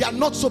 years is dead. They are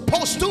not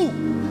supposed to.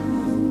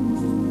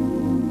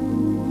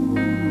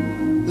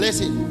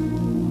 Listen,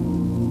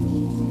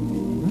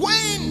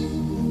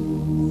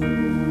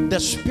 when the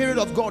Spirit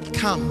of God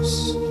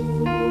comes,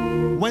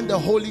 when the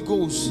Holy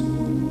Ghost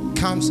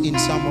comes in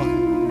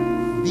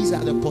someone, these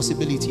are the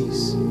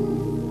possibilities.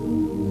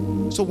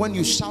 So when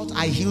you shout,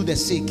 I heal the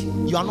sick,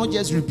 you are not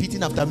just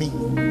repeating after me.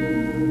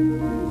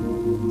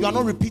 You are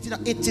not repeating,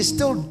 it is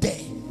still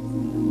there.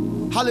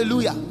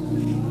 Hallelujah.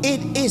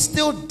 It is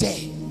still there.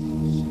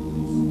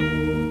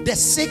 The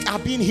sick are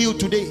being healed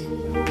today.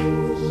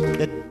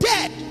 The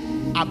dead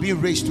are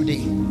being raised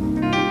today.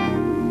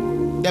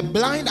 The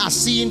blind are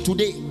seeing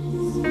today.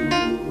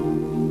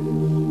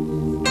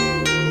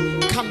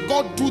 Can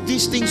God do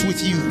these things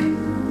with you?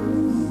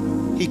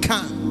 He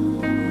can.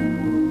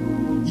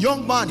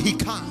 Young man, he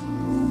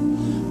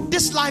can.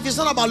 This life is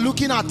not about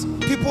looking at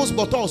people's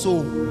bottles.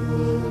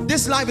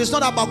 This life is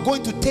not about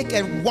going to take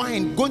a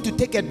wine, going to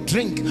take a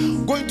drink,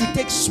 going to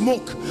take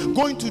smoke,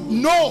 going to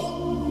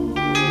know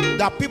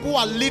that people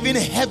are living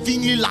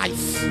heavenly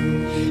life,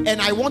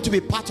 and I want to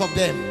be part of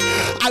them.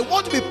 I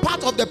want to be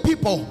part of the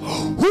people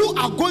who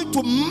are going to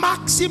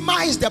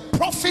maximize the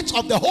profits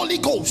of the Holy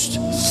Ghost.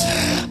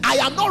 I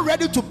am not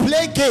ready to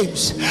play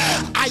games.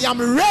 I am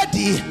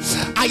ready.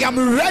 I am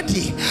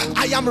ready.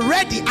 I am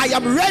ready. I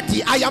am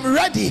ready. I am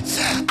ready.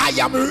 I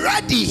am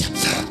ready.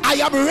 I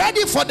am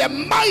ready for the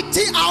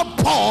mighty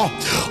outpour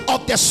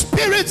of the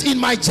Spirit in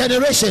my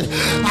generation.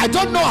 I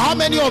don't know how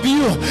many of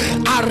you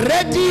are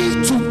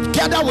ready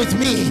together with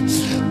me,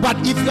 but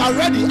if you are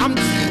ready,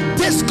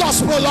 this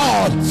gospel,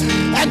 Lord,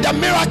 and the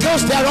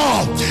miracles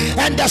thereof,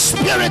 and the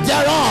Spirit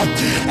thereof,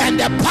 and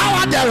the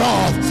power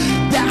thereof,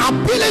 the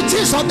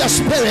abilities of the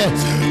Spirit.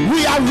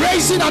 We are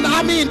raising an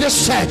army in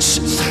this church.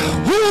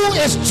 Who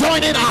is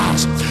joining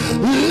us?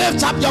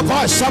 Lift up your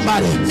voice,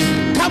 somebody.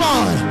 Come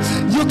on,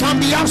 you can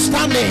be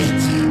upstanding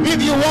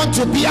if you want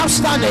to be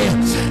upstanding,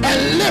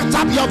 and lift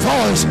up your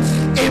voice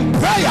in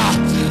prayer.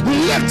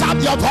 Lift up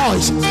your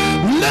voice.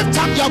 Lift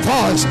up your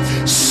voice.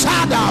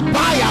 Sada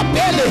baya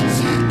bele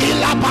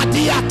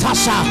ilabadia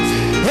tasa.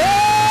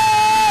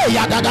 Hey,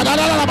 ya da da da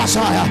da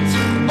basaya.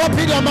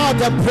 Open your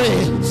mouth and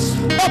pray.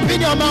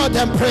 Open your mouth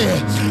and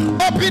pray.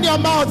 Open your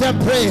mouth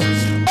and pray.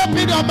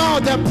 Open your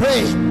mouth and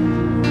pray.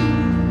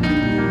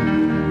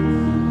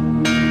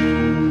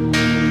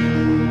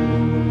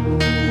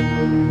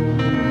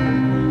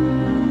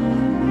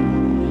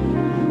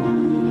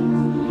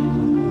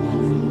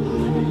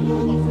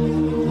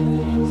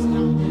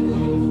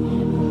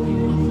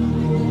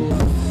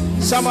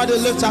 Somebody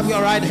lift up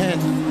your right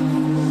hand.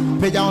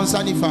 Peja on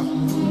Sanifa.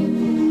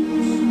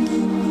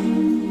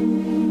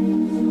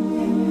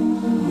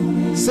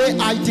 Say,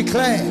 I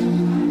declare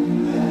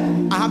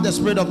I have the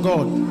Spirit of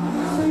God.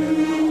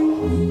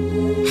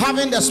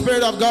 Having the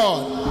Spirit of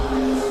God,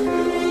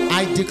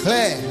 I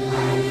declare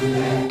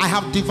I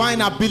have divine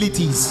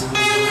abilities.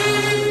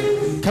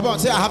 Come on,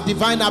 say, I have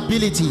divine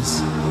abilities.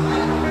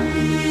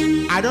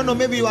 I don't know,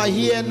 maybe you are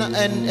here and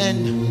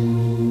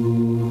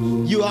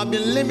You have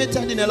been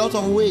limited in a lot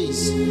of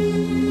ways.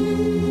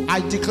 I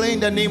declare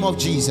in the name of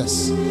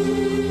Jesus,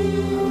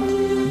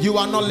 you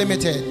are not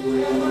limited.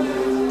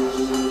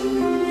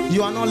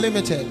 You are not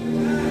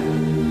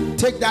limited.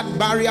 Take that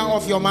barrier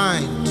off your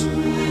mind.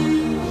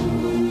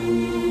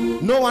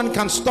 No one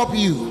can stop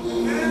you.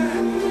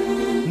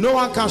 No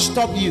one can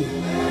stop you.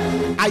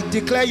 I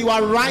declare you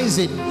are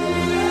rising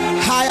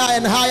higher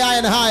and higher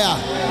and higher.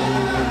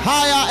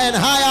 Higher and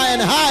higher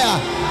and higher.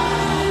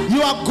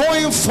 You are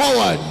going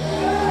forward.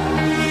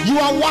 You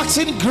are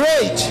waxing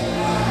great.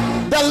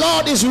 The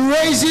Lord is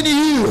raising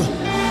you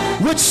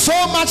with so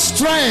much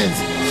strength.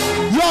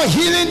 You're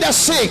healing the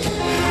sick.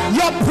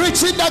 You're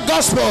preaching the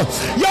gospel.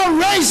 You're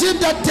raising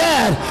the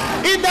dead.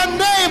 In the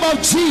name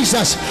of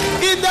Jesus.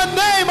 In the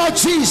name of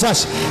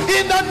Jesus.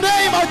 In the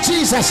name of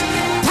Jesus.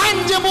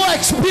 Tangible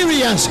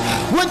experience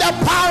with the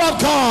power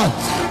of God.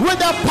 With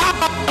the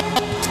power of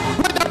God.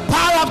 With the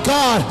power of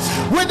God.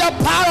 With the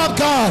power of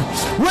God.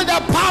 With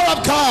the power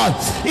of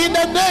God. In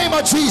the name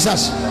of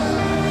Jesus.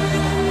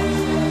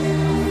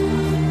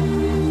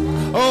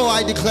 Oh,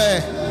 I declare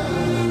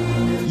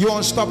you're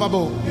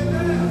unstoppable.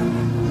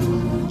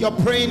 You're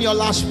praying your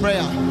last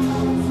prayer.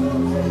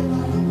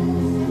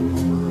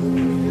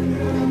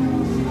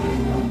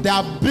 The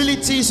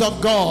abilities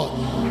of God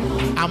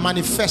are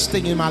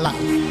manifesting in my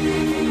life.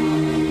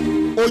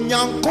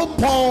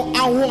 Onyankopon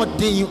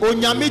awodin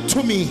onyame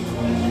tumi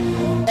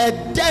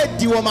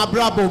ededi wo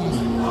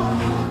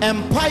mabrabom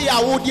empire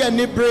wodi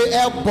anibre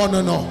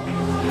ebono.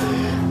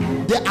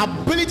 The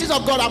abilities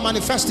of God are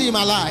manifesting in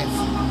my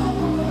life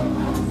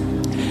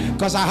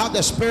because I have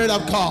the Spirit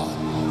of God.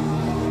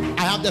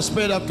 I have the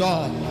Spirit of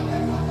God.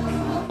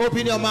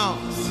 Open your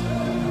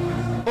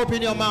mouth.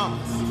 Open your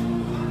mouth.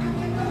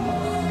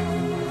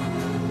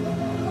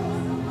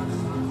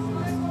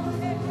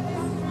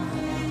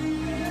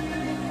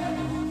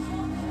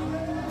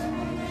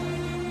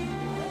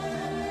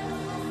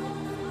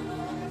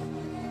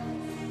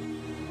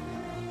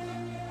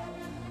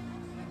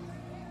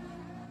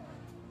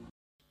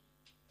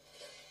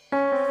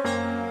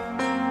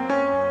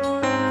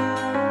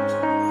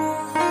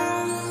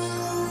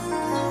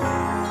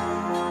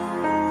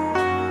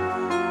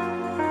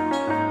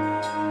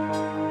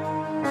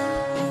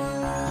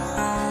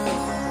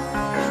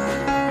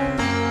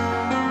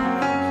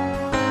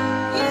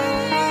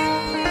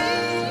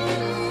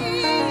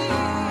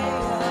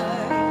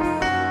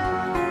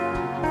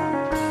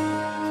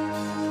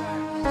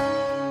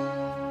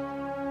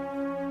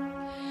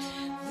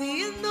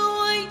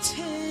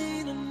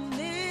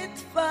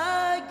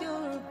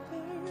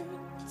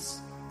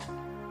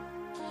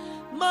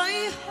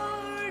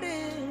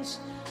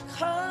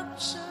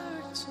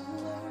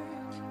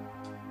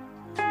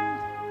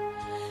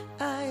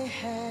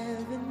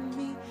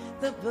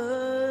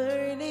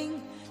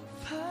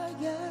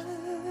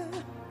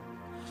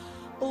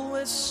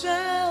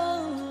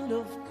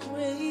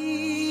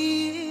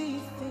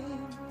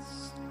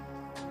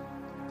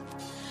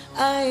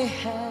 I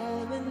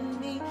have in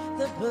me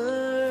the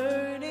burden.